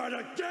do that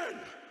again,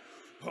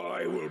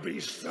 I will be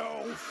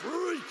so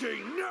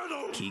freaking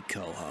nettled!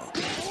 Kikoho.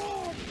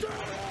 Oh,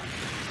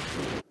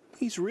 damn!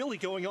 He's really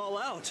going all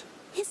out.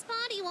 His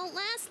body won't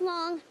last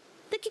long.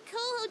 The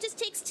Kikoho just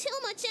takes too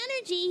much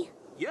energy.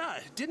 Yeah,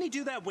 didn't he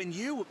do that when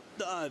you,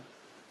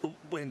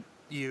 when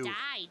you...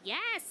 Died,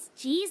 yes.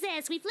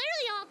 Jesus, we've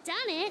literally all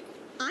done it.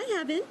 I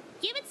haven't.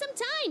 Give it some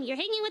time. You're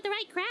hanging with the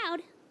right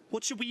crowd.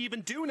 What should we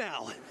even do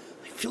now?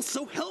 I feel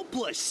so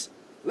helpless.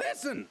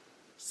 Listen,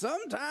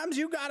 sometimes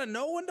you gotta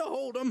know when to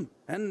hold 'em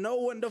and know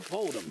when to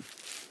fold 'em.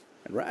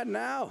 And right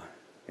now,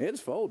 it's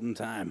folding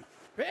time.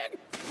 Pig,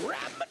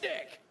 grab my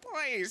dick.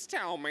 Please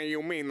tell me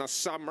you mean the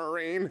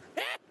submarine.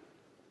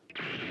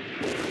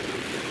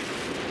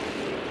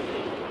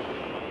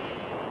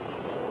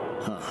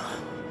 Huh.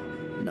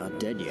 Not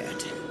dead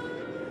yet.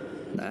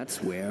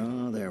 That's where...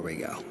 Oh, there we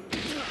go.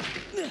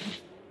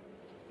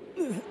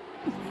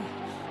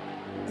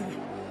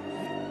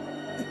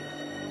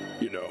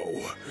 You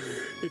know,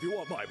 if you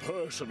want my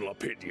personal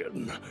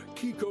opinion,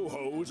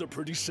 Kikoho is a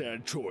pretty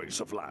sad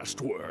choice of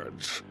last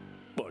words.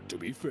 But to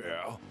be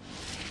fair,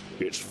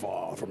 it's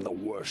far from the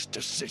worst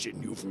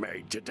decision you've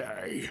made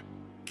today.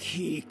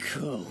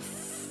 Kiko,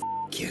 f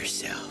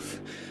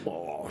yourself.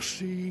 Oh,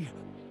 see?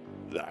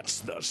 That's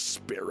the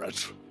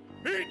spirit.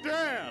 Eat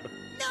Dad!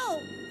 No!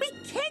 We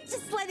can't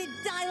just let it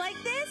die like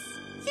this!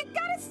 You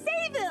gotta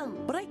save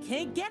him! But I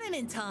can't get him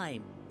in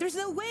time. There's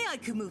no way I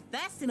could move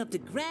fast enough to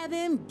grab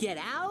him, get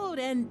out,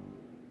 and...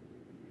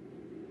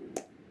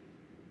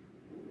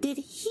 Did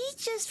he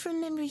just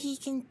remember he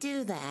can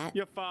do that?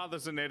 Your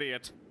father's an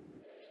idiot.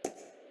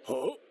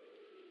 Huh?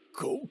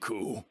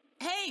 Goku?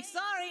 Hey,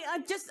 sorry,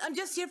 I'm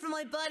just here for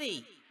my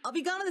buddy. I'll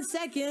be gone in a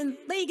second.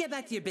 Let you get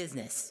back to your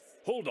business.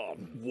 Hold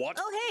on, what?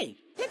 Oh, hey,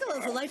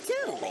 Piccolo's alive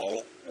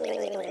too.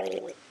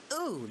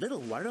 Ooh,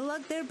 little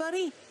waterlug there,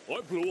 buddy. I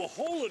blew a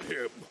hole in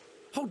him.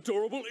 How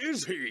durable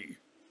is he?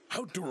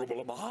 How durable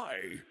am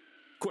I?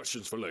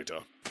 Questions for later.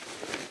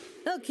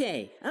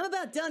 Okay, I'm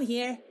about done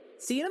here.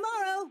 See you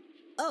tomorrow.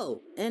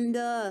 Oh, and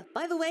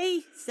by the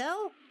way,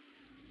 Cell,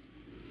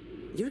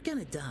 you're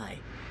gonna die.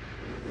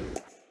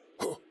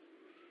 Huh.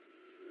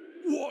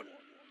 What?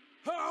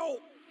 How?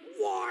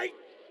 Why?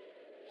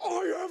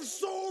 I have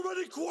so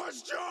many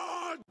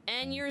questions!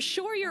 And you're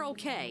sure you're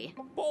okay?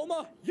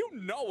 Bulma, you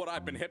know what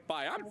I've been hit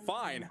by. I'm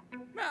fine.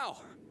 Now,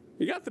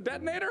 you got the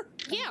detonator?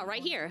 Yeah,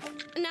 right here.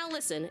 Now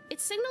listen,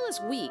 its signal is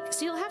weak,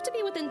 so you'll have to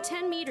be within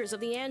 10 meters of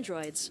the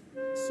androids.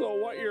 So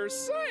what you're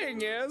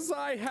saying is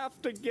I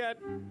have to get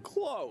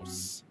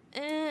close.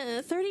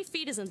 30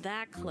 feet isn't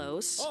that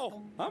close.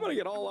 Oh, I'm gonna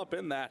get all up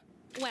in that.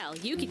 Well,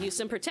 you could use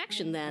some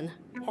protection then.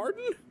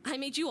 Pardon? I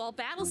made you all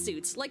battle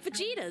suits, like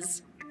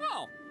Vegeta's.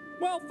 Oh,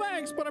 well,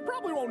 thanks, but I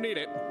probably won't need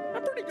it.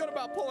 I'm pretty good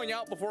about pulling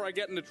out before I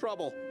get into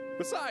trouble.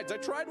 Besides, I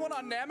tried one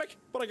on Namek,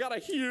 but I got a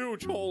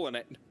huge hole in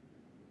it.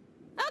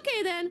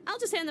 Okay then, I'll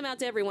just hand them out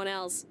to everyone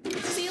else.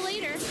 See you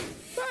later.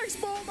 Thanks,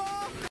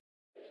 Bulma!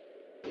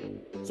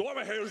 So I'm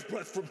a hair's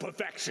breadth from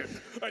perfection,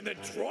 and then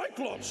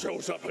Triclops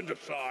shows up and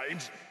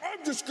decides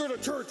I'm just gonna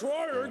turn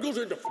triangles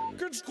into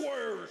fucking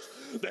squares.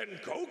 Then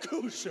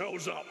Goku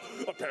shows up.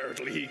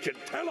 Apparently he can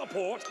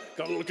teleport.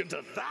 Gotta look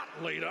into that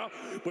later.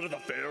 But at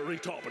the very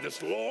top of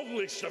this long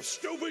list of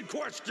stupid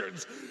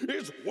questions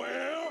is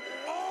where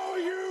are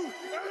you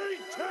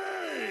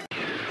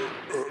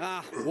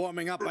 18?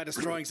 Warming up by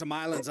destroying some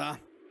islands, huh?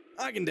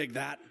 I can dig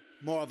that.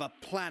 More of a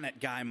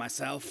planet guy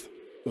myself.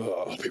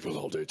 People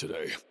all day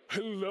today.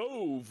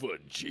 Hello,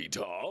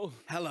 Vegeta.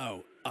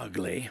 Hello,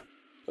 ugly.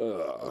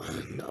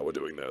 Now we're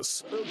doing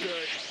this.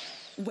 Okay.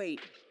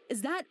 Wait,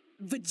 is that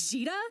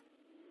Vegeta?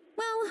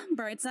 Well,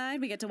 bright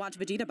side, we get to watch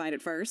Vegeta bite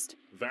it first.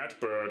 That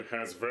bird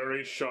has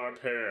very sharp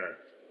hair.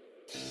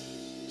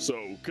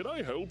 So, can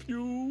I help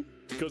you?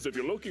 Because if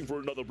you're looking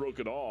for another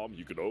broken arm,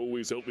 you can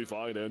always help me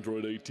find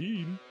Android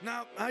 18.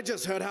 No, I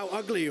just heard how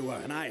ugly you were,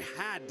 and I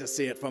had to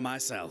see it for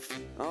myself.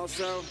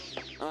 Also,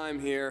 I'm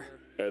here.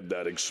 And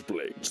that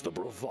explains the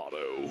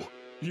bravado.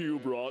 You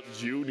brought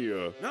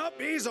Junior. Nope,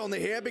 he's only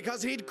here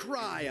because he'd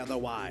cry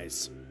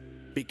otherwise.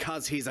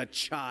 Because he's a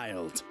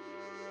child.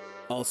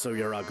 Also,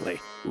 you're ugly.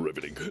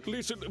 Riveting.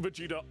 Listen,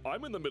 Vegeta,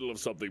 I'm in the middle of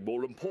something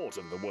more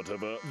important than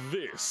whatever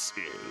this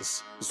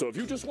is. So if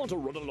you just want to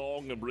run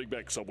along and bring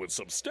back someone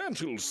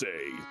substantial,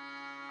 say,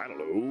 I don't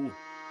know,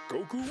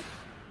 Goku,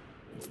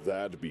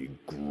 that'd be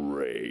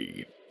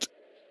great.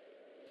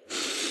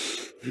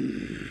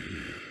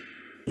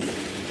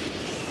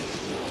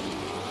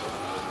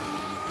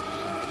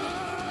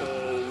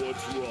 Oh,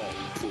 what's wrong,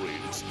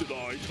 Prince? Did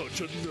I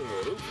touch a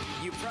nerve?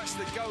 You pressed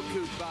the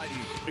Goku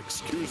button.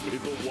 Excuse me,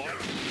 the what?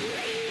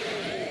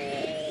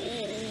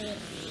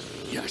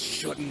 You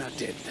shouldn't have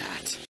did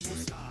that.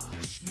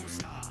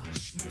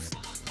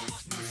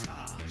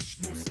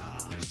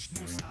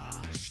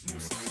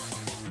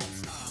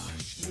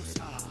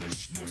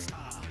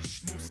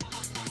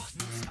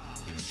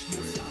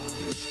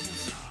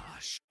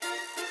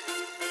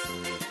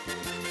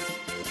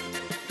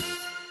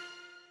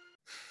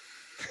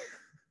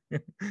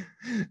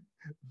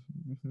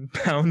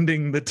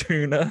 Pounding the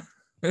tuna.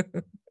 All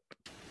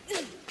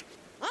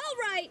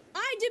right,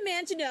 I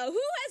demand to know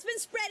who has been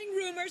spreading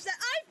rumors that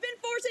I've been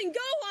forcing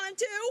Gohan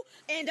to,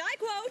 and I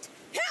quote,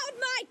 pound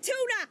my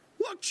tuna!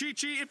 Look,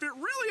 Chi-Chi, if it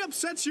really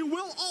upsets you,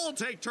 we'll all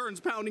take turns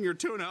pounding your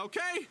tuna,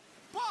 okay?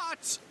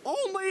 But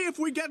only if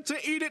we get to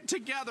eat it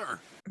together.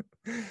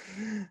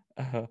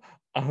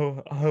 I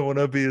want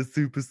to be a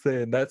Super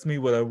Saiyan. That's me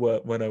when I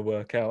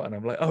work out, and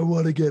I'm like, I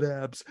want to get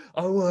abs.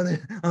 I want to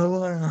be a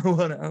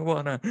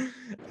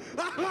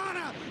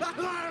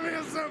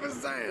Super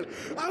Saiyan.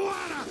 I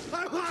wanna.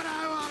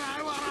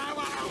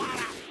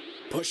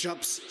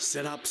 Push-ups,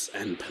 sit-ups,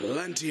 and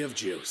plenty of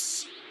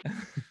juice.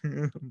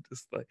 I'm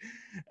just like,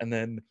 and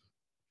then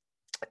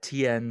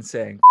Tien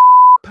saying,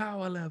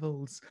 power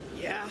levels.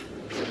 Yeah?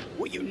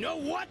 Well, you know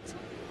what?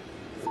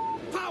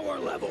 Power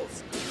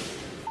levels.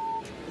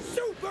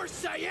 Super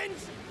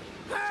Saiyans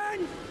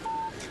and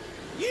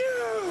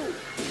you!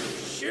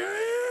 Shin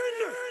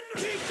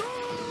Kiko!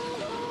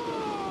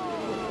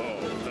 Oh,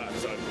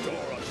 that's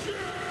Adora.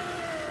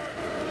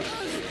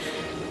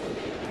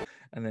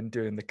 And then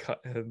doing the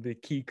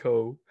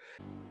Kiko.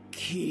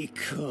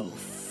 Kiko,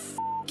 f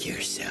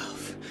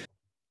yourself.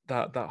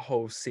 That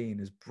whole scene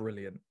is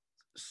brilliant.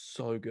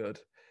 So good.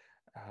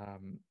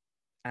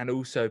 And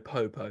also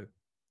Popo.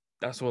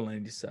 That's all I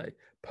need to say.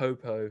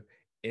 Popo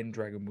in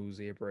Dragon Ball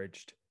Z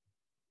Abridged.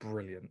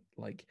 Brilliant.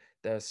 Like,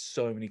 there's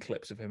so many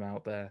clips of him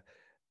out there.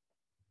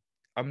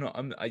 I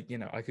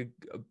could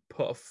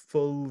put a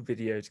full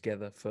video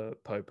together for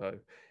Popo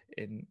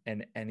in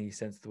any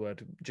sense of the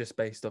word, just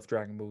based off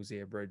Dragon Ball Z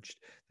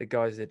Abridged. The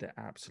guys did an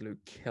absolute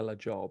killer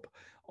job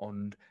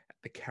on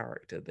the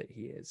character that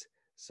he is.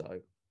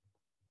 So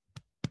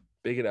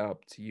big it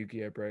up to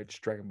Yu-Gi-Oh!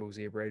 Abridged, Dragon Ball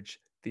Z Abridged,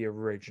 the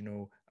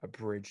original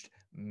abridged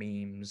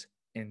memes,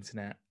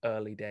 internet,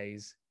 early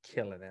days,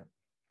 killing it.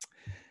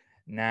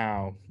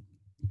 Now,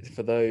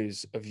 for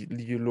those of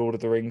you Lord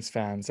of the Rings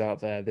fans out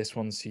there, this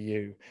one's to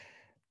you.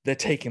 They're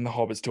taking the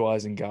hobbits to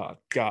Isengard.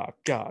 God.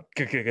 They're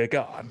taking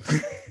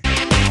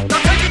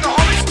the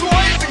hobbits to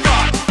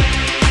Isengard.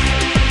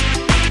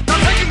 They're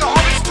taking the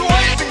hobbits to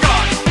Isengard.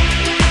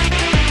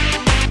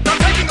 They're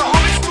taking the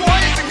hobbits to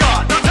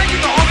Isengard. They're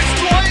taking the hobbits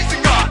to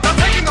Isengard. They're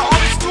taking the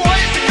hobbits to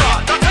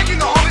Isengard. They're taking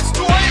the hobbits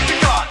to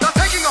Isengard. They're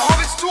taking the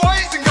hobbits to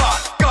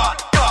Isengard. God.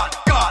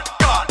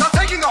 They're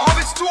taking the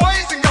hobbits to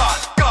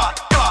Isengard. God.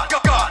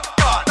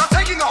 They're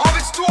taking the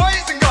hobbits to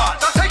Isengard.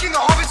 They're taking the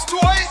hobbits to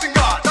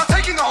Isengard. They're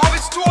taking the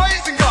hobbits to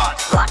Isengard.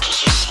 What did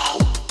you say?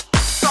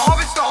 The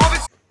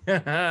hobbits.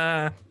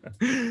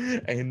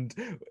 And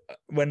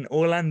when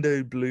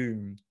Orlando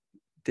Bloom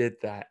did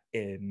that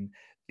in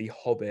The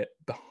Hobbit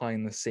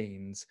behind the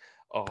scenes,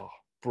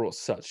 brought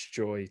such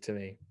joy to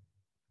me.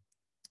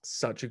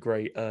 Such a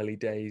great early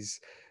days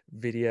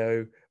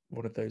video,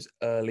 one of those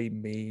early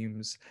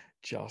memes,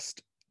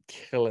 just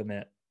killing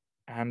it.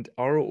 And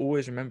I'll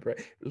always remember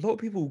it. A lot of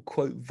people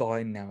quote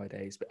Vine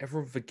nowadays, but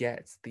everyone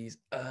forgets these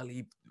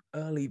early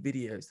early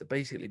videos that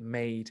basically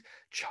made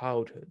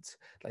childhoods.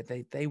 Like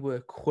they were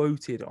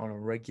quoted on a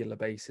regular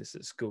basis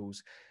at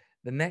schools.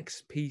 The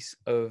next piece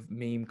of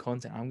meme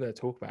content I'm going to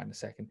talk about in a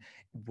second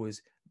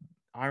was,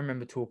 I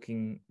remember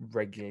talking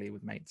regularly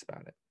with mates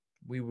about it.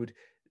 We would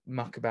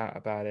muck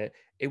about it.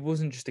 It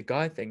wasn't just a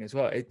guy thing as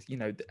well. It, you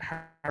know,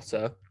 Harry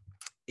Potter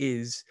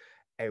is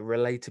a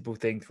relatable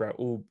thing throughout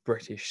all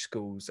British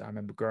schools. I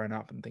remember growing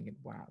up and thinking,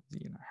 wow,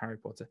 you know,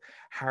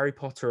 Harry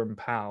Potter and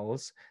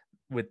pals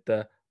with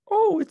the,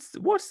 oh,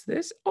 what's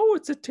this? Oh,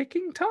 it's a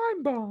ticking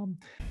time bomb.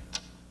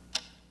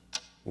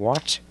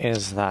 What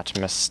is that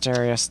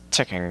mysterious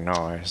ticking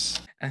noise?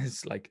 And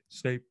it's like,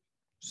 Snape,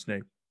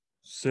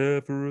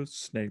 Severus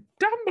Snape,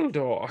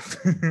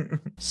 Dumbledore.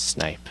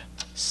 Snape,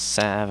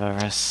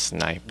 Severus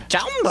Snape,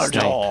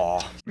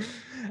 Dumbledore.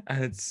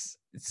 And it's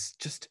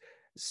just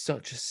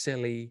such a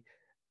silly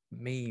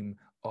meme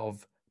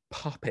of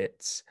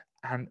puppets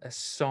and a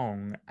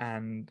song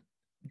and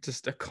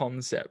just a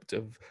concept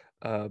of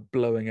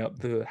blowing up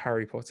the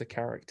Harry Potter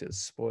characters.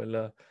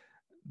 Spoiler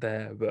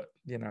there, but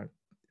you know,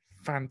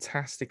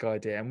 fantastic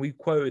idea. And we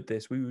quoted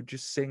this. We would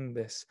just sing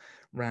this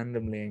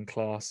randomly in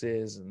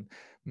classes and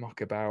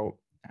muck about.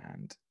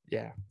 And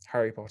yeah,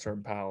 Harry Potter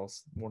and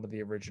pals, one of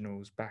the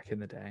originals back in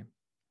the day.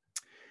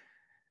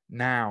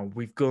 Now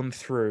we've gone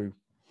through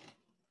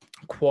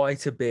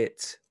quite a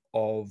bit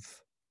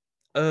of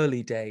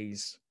early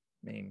days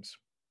memes.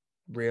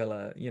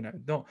 Real, you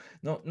know,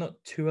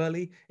 not too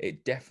early.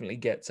 It definitely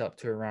gets up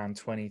to around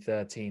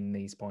 2013.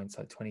 These points,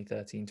 like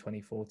 2013,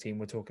 2014.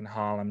 We're talking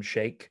Harlem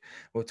Shake.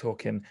 We're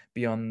talking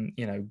beyond,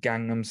 you know,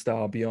 Gangnam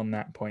Style. Beyond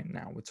that point,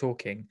 now we're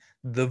talking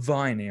the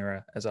Vine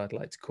era, as I'd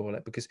like to call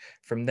it, because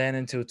from then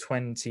until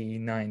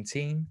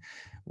 2019,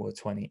 or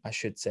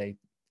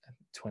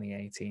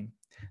 2018,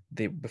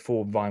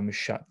 before Vine was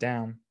shut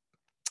down,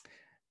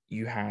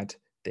 you had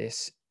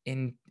this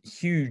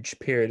huge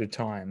period of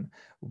time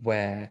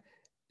where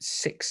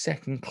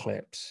 6-second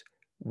clips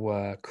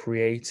were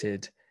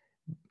created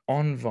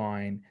on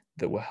Vine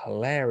that were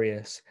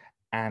hilarious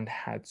and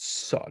had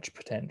such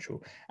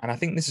potential. And I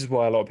think this is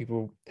why a lot of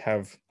people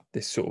have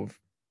this sort of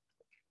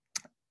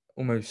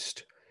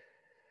almost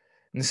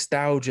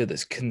nostalgia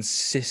that's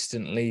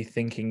consistently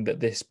thinking that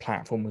this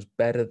platform was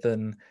better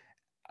than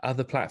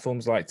other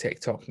platforms like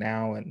TikTok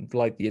now and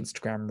like the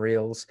Instagram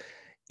Reels,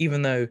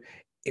 even though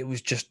it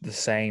was just the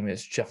same.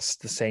 It's just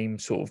the same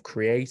sort of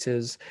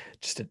creators,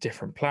 just a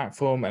different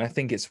platform. And I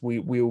think it's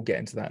we all get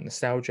into that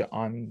nostalgia.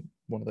 I'm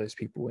one of those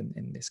people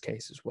in this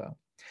case as well.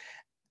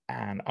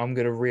 And I'm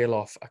going to reel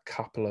off a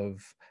couple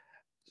of,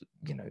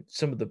 you know,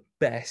 some of the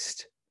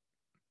best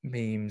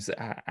memes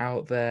that are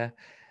out there.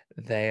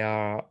 They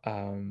are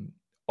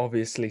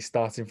obviously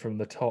starting from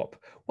the top.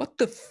 What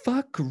the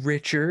fuck,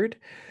 Richard?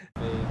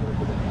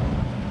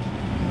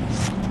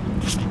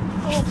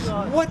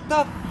 What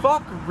the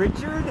fuck,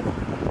 Richard?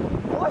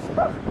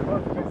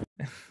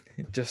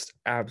 Just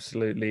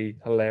absolutely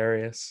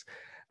hilarious.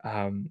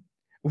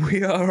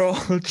 We are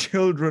all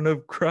children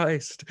of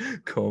Christ.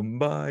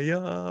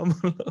 Kumbaya, my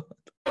Lord.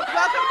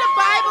 Welcome to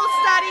Bible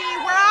study.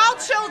 We're all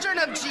children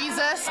of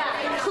Jesus.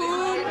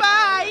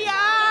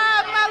 Kumbaya,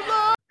 my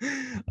Lord.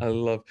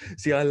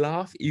 I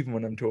laugh even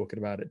when I'm talking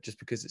about it, just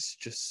because it's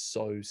just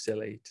so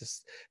silly.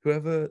 Just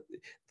whoever,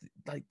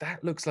 like,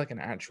 that looks like an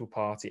actual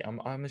party.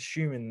 I'm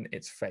assuming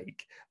it's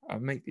fake. I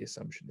make the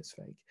assumption it's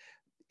fake.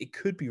 It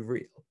could be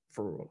real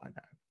for all I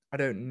know. I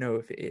don't know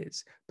if it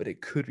is, but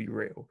it could be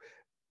real.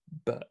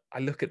 But I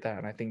look at that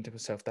and I think to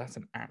myself, that's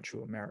an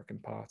actual American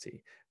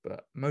party,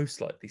 but most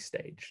likely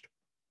staged.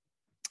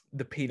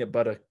 The peanut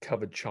butter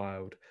covered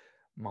child,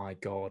 my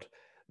God,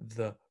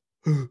 do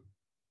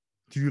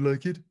you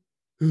like it?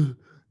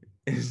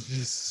 It's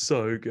just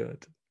so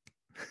good.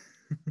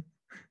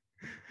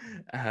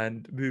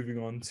 And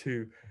moving on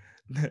to,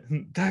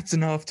 that's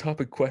an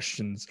off-topic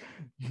questions.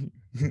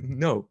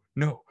 No,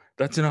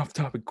 that's an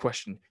off-topic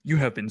question. You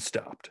have been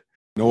stopped.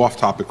 No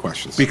off-topic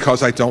questions.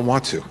 Because I don't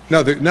want to.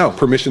 No,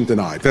 permission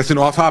denied. That's an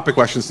off-topic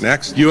questions.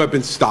 Next, you have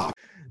been stopped.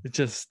 It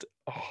just,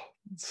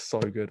 it's so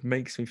good.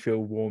 Makes me feel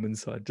warm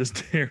inside just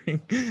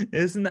hearing.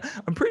 Isn't that?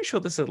 I'm pretty sure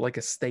this is like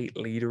a state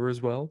leader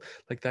as well.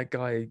 Like that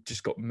guy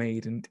just got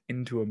made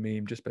into a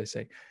meme just by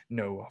saying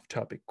no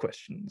off-topic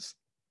questions.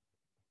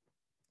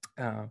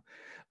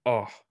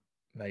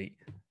 Mate,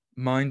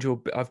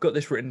 I've got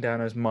this written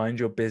down as mind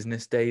your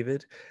business,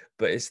 David,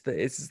 but it's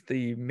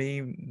the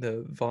meme,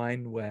 the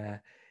Vine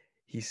where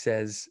he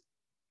says,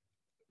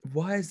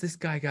 why has this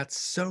guy got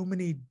so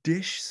many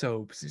dish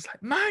soaps? He's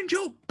like, mind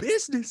your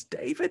business,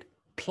 David.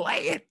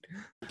 Play it.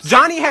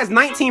 Johnny has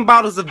 19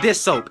 bottles of dish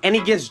soap, and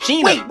he gets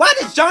Gina. Wait, why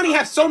does Johnny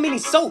have so many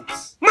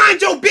soaps?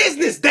 Mind your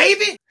business,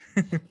 David.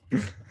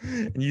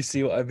 And you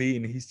see what I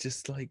mean? He's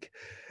just like,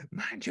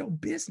 mind your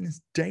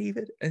business,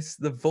 David. It's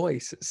the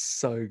voice. It's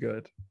so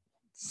good.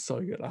 So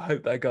good. I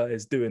hope that guy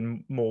is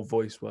doing more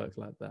voice work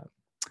like that.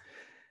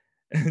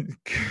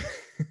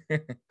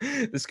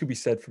 This could be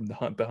said from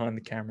behind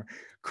the camera.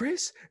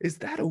 Chris, is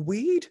that a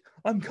weed?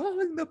 I'm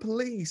calling the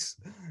police.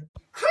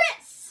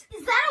 Chris,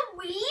 is that a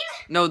weed?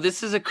 No,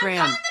 this is a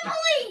crayon. I'm calling the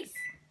police.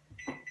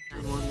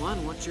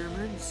 911, what's your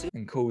emergency?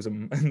 And calls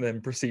them and then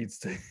proceeds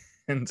to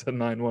enter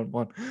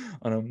 911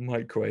 on a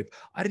microwave.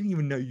 I didn't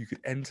even know you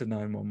could enter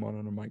 911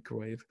 on a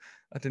microwave.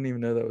 I didn't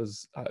even know that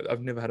was.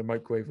 I've never had a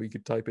microwave where you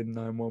could type in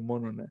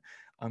 911 on it.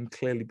 I'm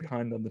clearly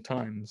behind on the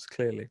times,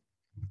 clearly.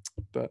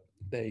 But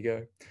there you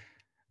go.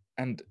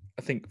 And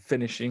I think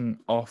finishing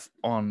off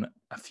on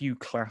a few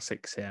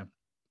classics here,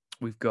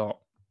 we've got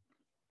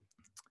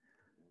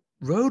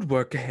road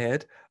work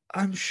ahead.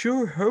 I'm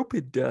sure hope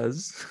it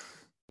does.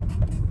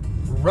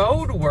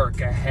 Road work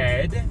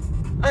ahead?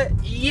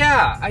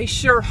 Yeah, I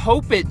sure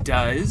hope it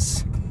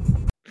does.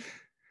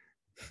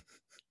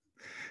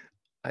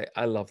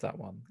 I love that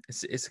one.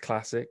 It's a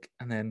classic.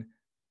 And then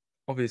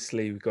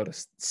obviously we've got to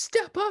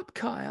step up,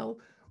 Kyle.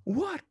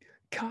 What,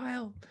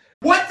 Kyle?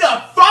 What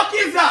the fuck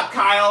is up,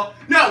 Kyle?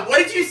 No,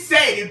 what did you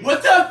say, dude?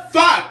 What the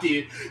fuck,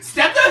 dude?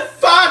 Step the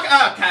fuck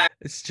up, Kyle.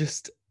 It's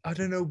just, I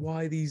don't know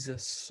why these are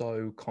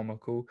so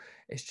comical.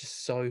 It's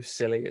just so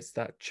silly. It's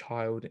that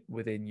child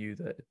within you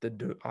that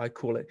I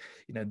call it,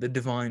 the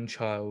divine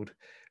child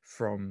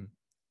from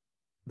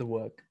the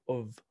work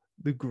of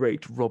the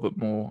great Robert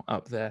Moore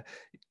up there.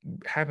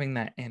 Having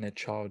that inner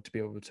child to be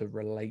able to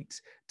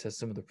relate to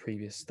some of the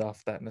previous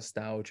stuff, that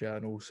nostalgia,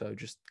 and also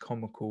just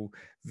comical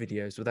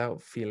videos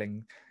without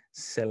feeling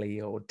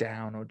silly or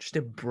down, or just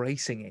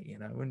embracing it,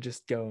 and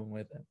just going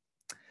with it.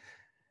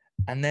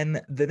 And then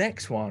the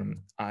next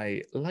one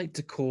I like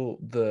to call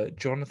the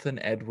Jonathan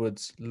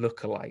Edwards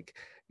lookalike.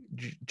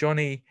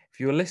 Johnny, if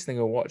you're listening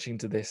or watching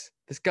to this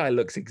guy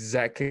looks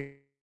exactly,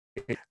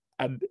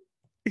 and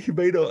he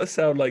may not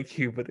sound like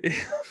you, but I'm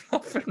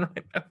laughing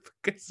right now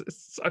because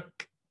it's so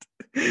good.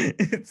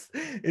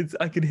 It's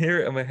I can hear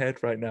it in my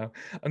head right now.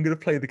 I'm gonna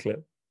play the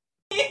clip.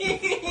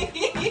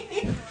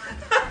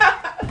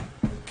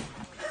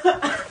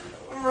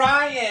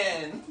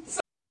 Ryan.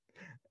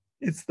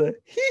 It's the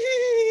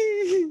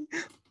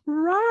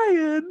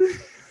Ryan.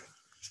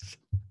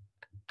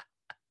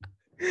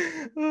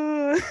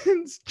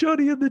 It's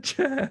Johnny in the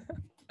chair.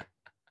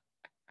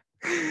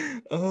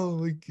 Oh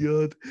my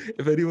god.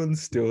 If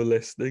anyone's still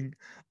listening,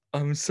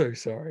 I'm so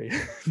sorry.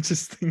 I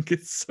just think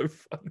it's so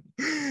funny.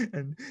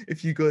 And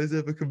if you guys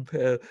ever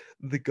compare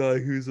the guy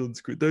who's on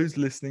screen, those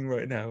listening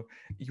right now,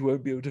 you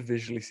won't be able to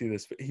visually see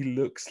this, but he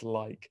looks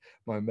like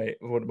my mate,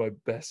 one of my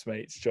best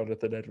mates,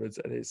 Jonathan Edwards,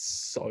 and it's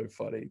so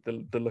funny,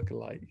 the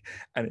lookalike.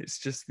 And it's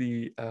just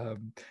the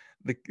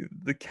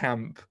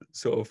camp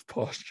sort of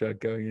posture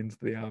going into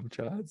the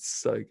armchair. It's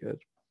so good.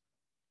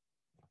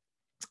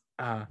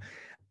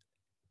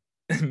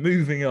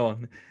 Moving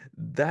on,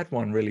 that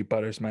one really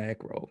butters my egg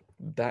roll.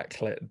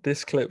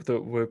 This clip that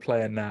we're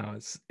playing now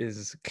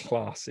is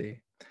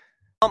classy.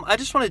 I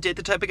just want to date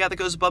the type of guy that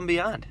goes above and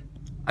beyond.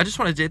 I just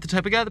want to date the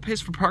type of guy that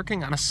pays for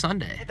parking on a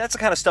Sunday. That's the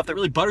kind of stuff that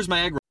really butters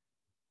my egg roll.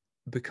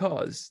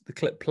 Because the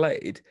clip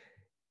played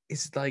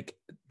is like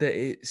that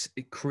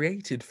it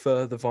created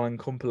further Vine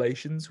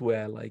compilations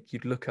where like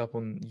you'd look up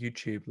on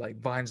YouTube like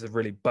Vines that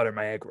really butter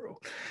my egg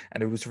roll,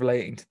 and it was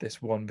relating to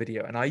this one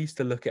video, and I used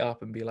to look it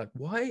up and be like,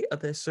 why are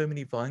there so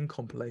many Vine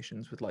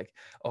compilations with like,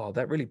 oh,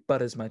 that really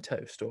butters my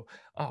toast, or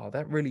oh,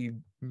 that really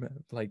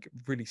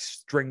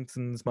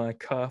strengthens my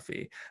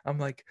coffee. I'm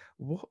like,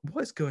 what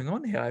is going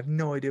on here? I have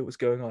no idea what's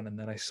going on. And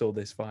then I saw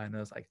this Vine and I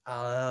was like,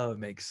 oh, it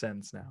makes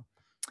sense now.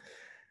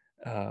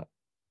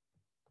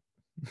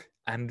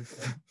 And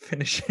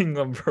finishing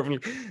on probably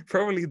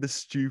the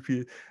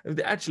stupid.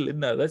 Actually,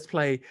 no. Let's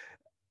play.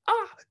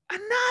 A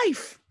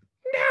knife.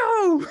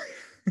 No.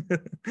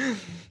 And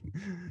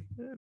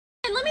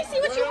let me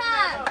see what you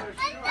have. A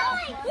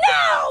knife.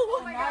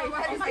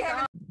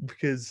 No.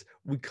 Because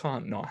we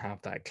can't not have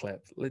that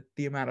clip. Like,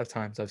 the amount of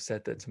times I've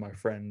said that to my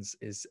friends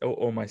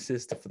or my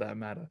sister for that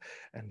matter,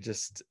 and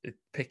just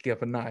picking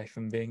up a knife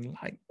and being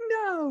like,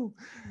 no.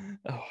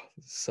 Oh,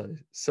 so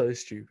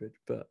stupid.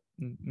 But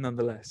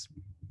nonetheless.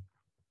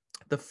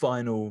 The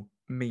final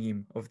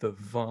meme of the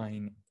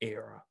Vine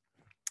era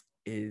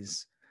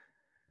is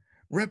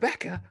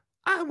Rebecca,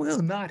 I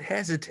will not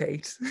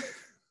hesitate.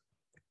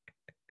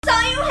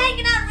 Saw you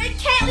hanging out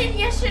with Caitlin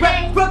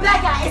yesterday.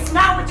 Rebecca, it's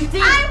not what you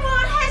think. I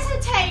won't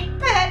hesitate,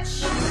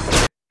 bitch.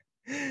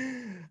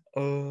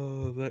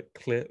 Oh, that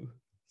clip,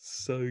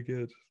 so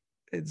good.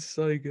 It's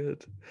so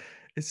good.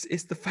 It's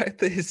the fact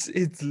that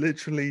it's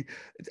literally.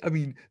 I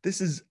mean,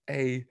 this is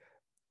a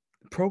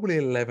probably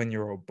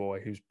 11-year-old boy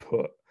who's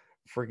put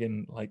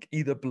friggin' like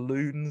either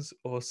balloons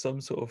or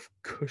some sort of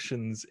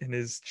cushions in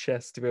his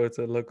chest to be able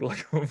to look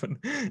like a woman.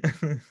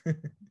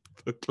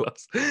 Put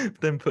glass,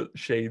 then put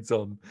shades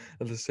on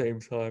at the same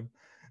time.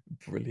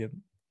 Brilliant.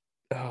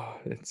 Oh,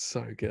 it's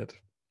so good.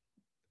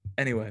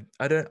 Anyway,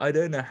 I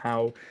don't know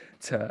how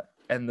to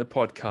end the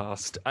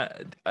podcast.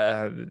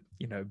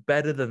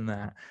 Better than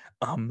that.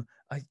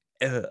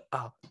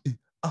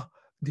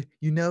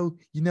 You know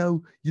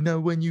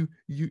when you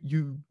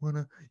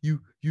wanna you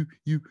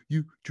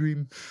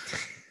dream.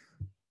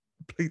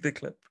 Play the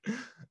clip.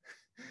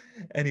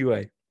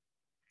 Anyway,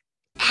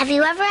 Have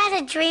you ever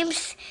had a dream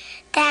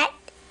that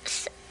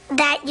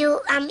you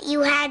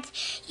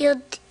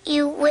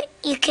you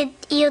could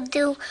you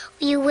do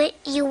you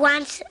you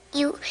want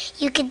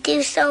you could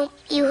do so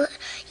you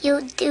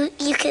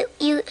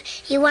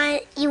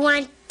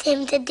want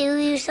him to do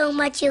you so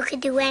much you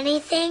could do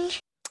anything.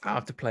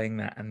 After playing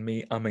that and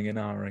me umming and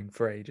ahhing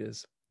for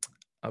ages,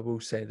 I will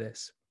say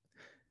this.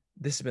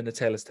 This has been the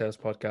Taylor's Tales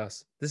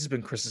podcast. This has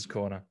been Chris's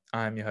Corner.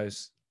 I am your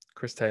host,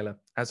 Chris Taylor.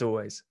 As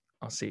always,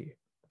 I'll see you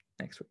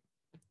next week.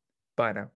 Bye now.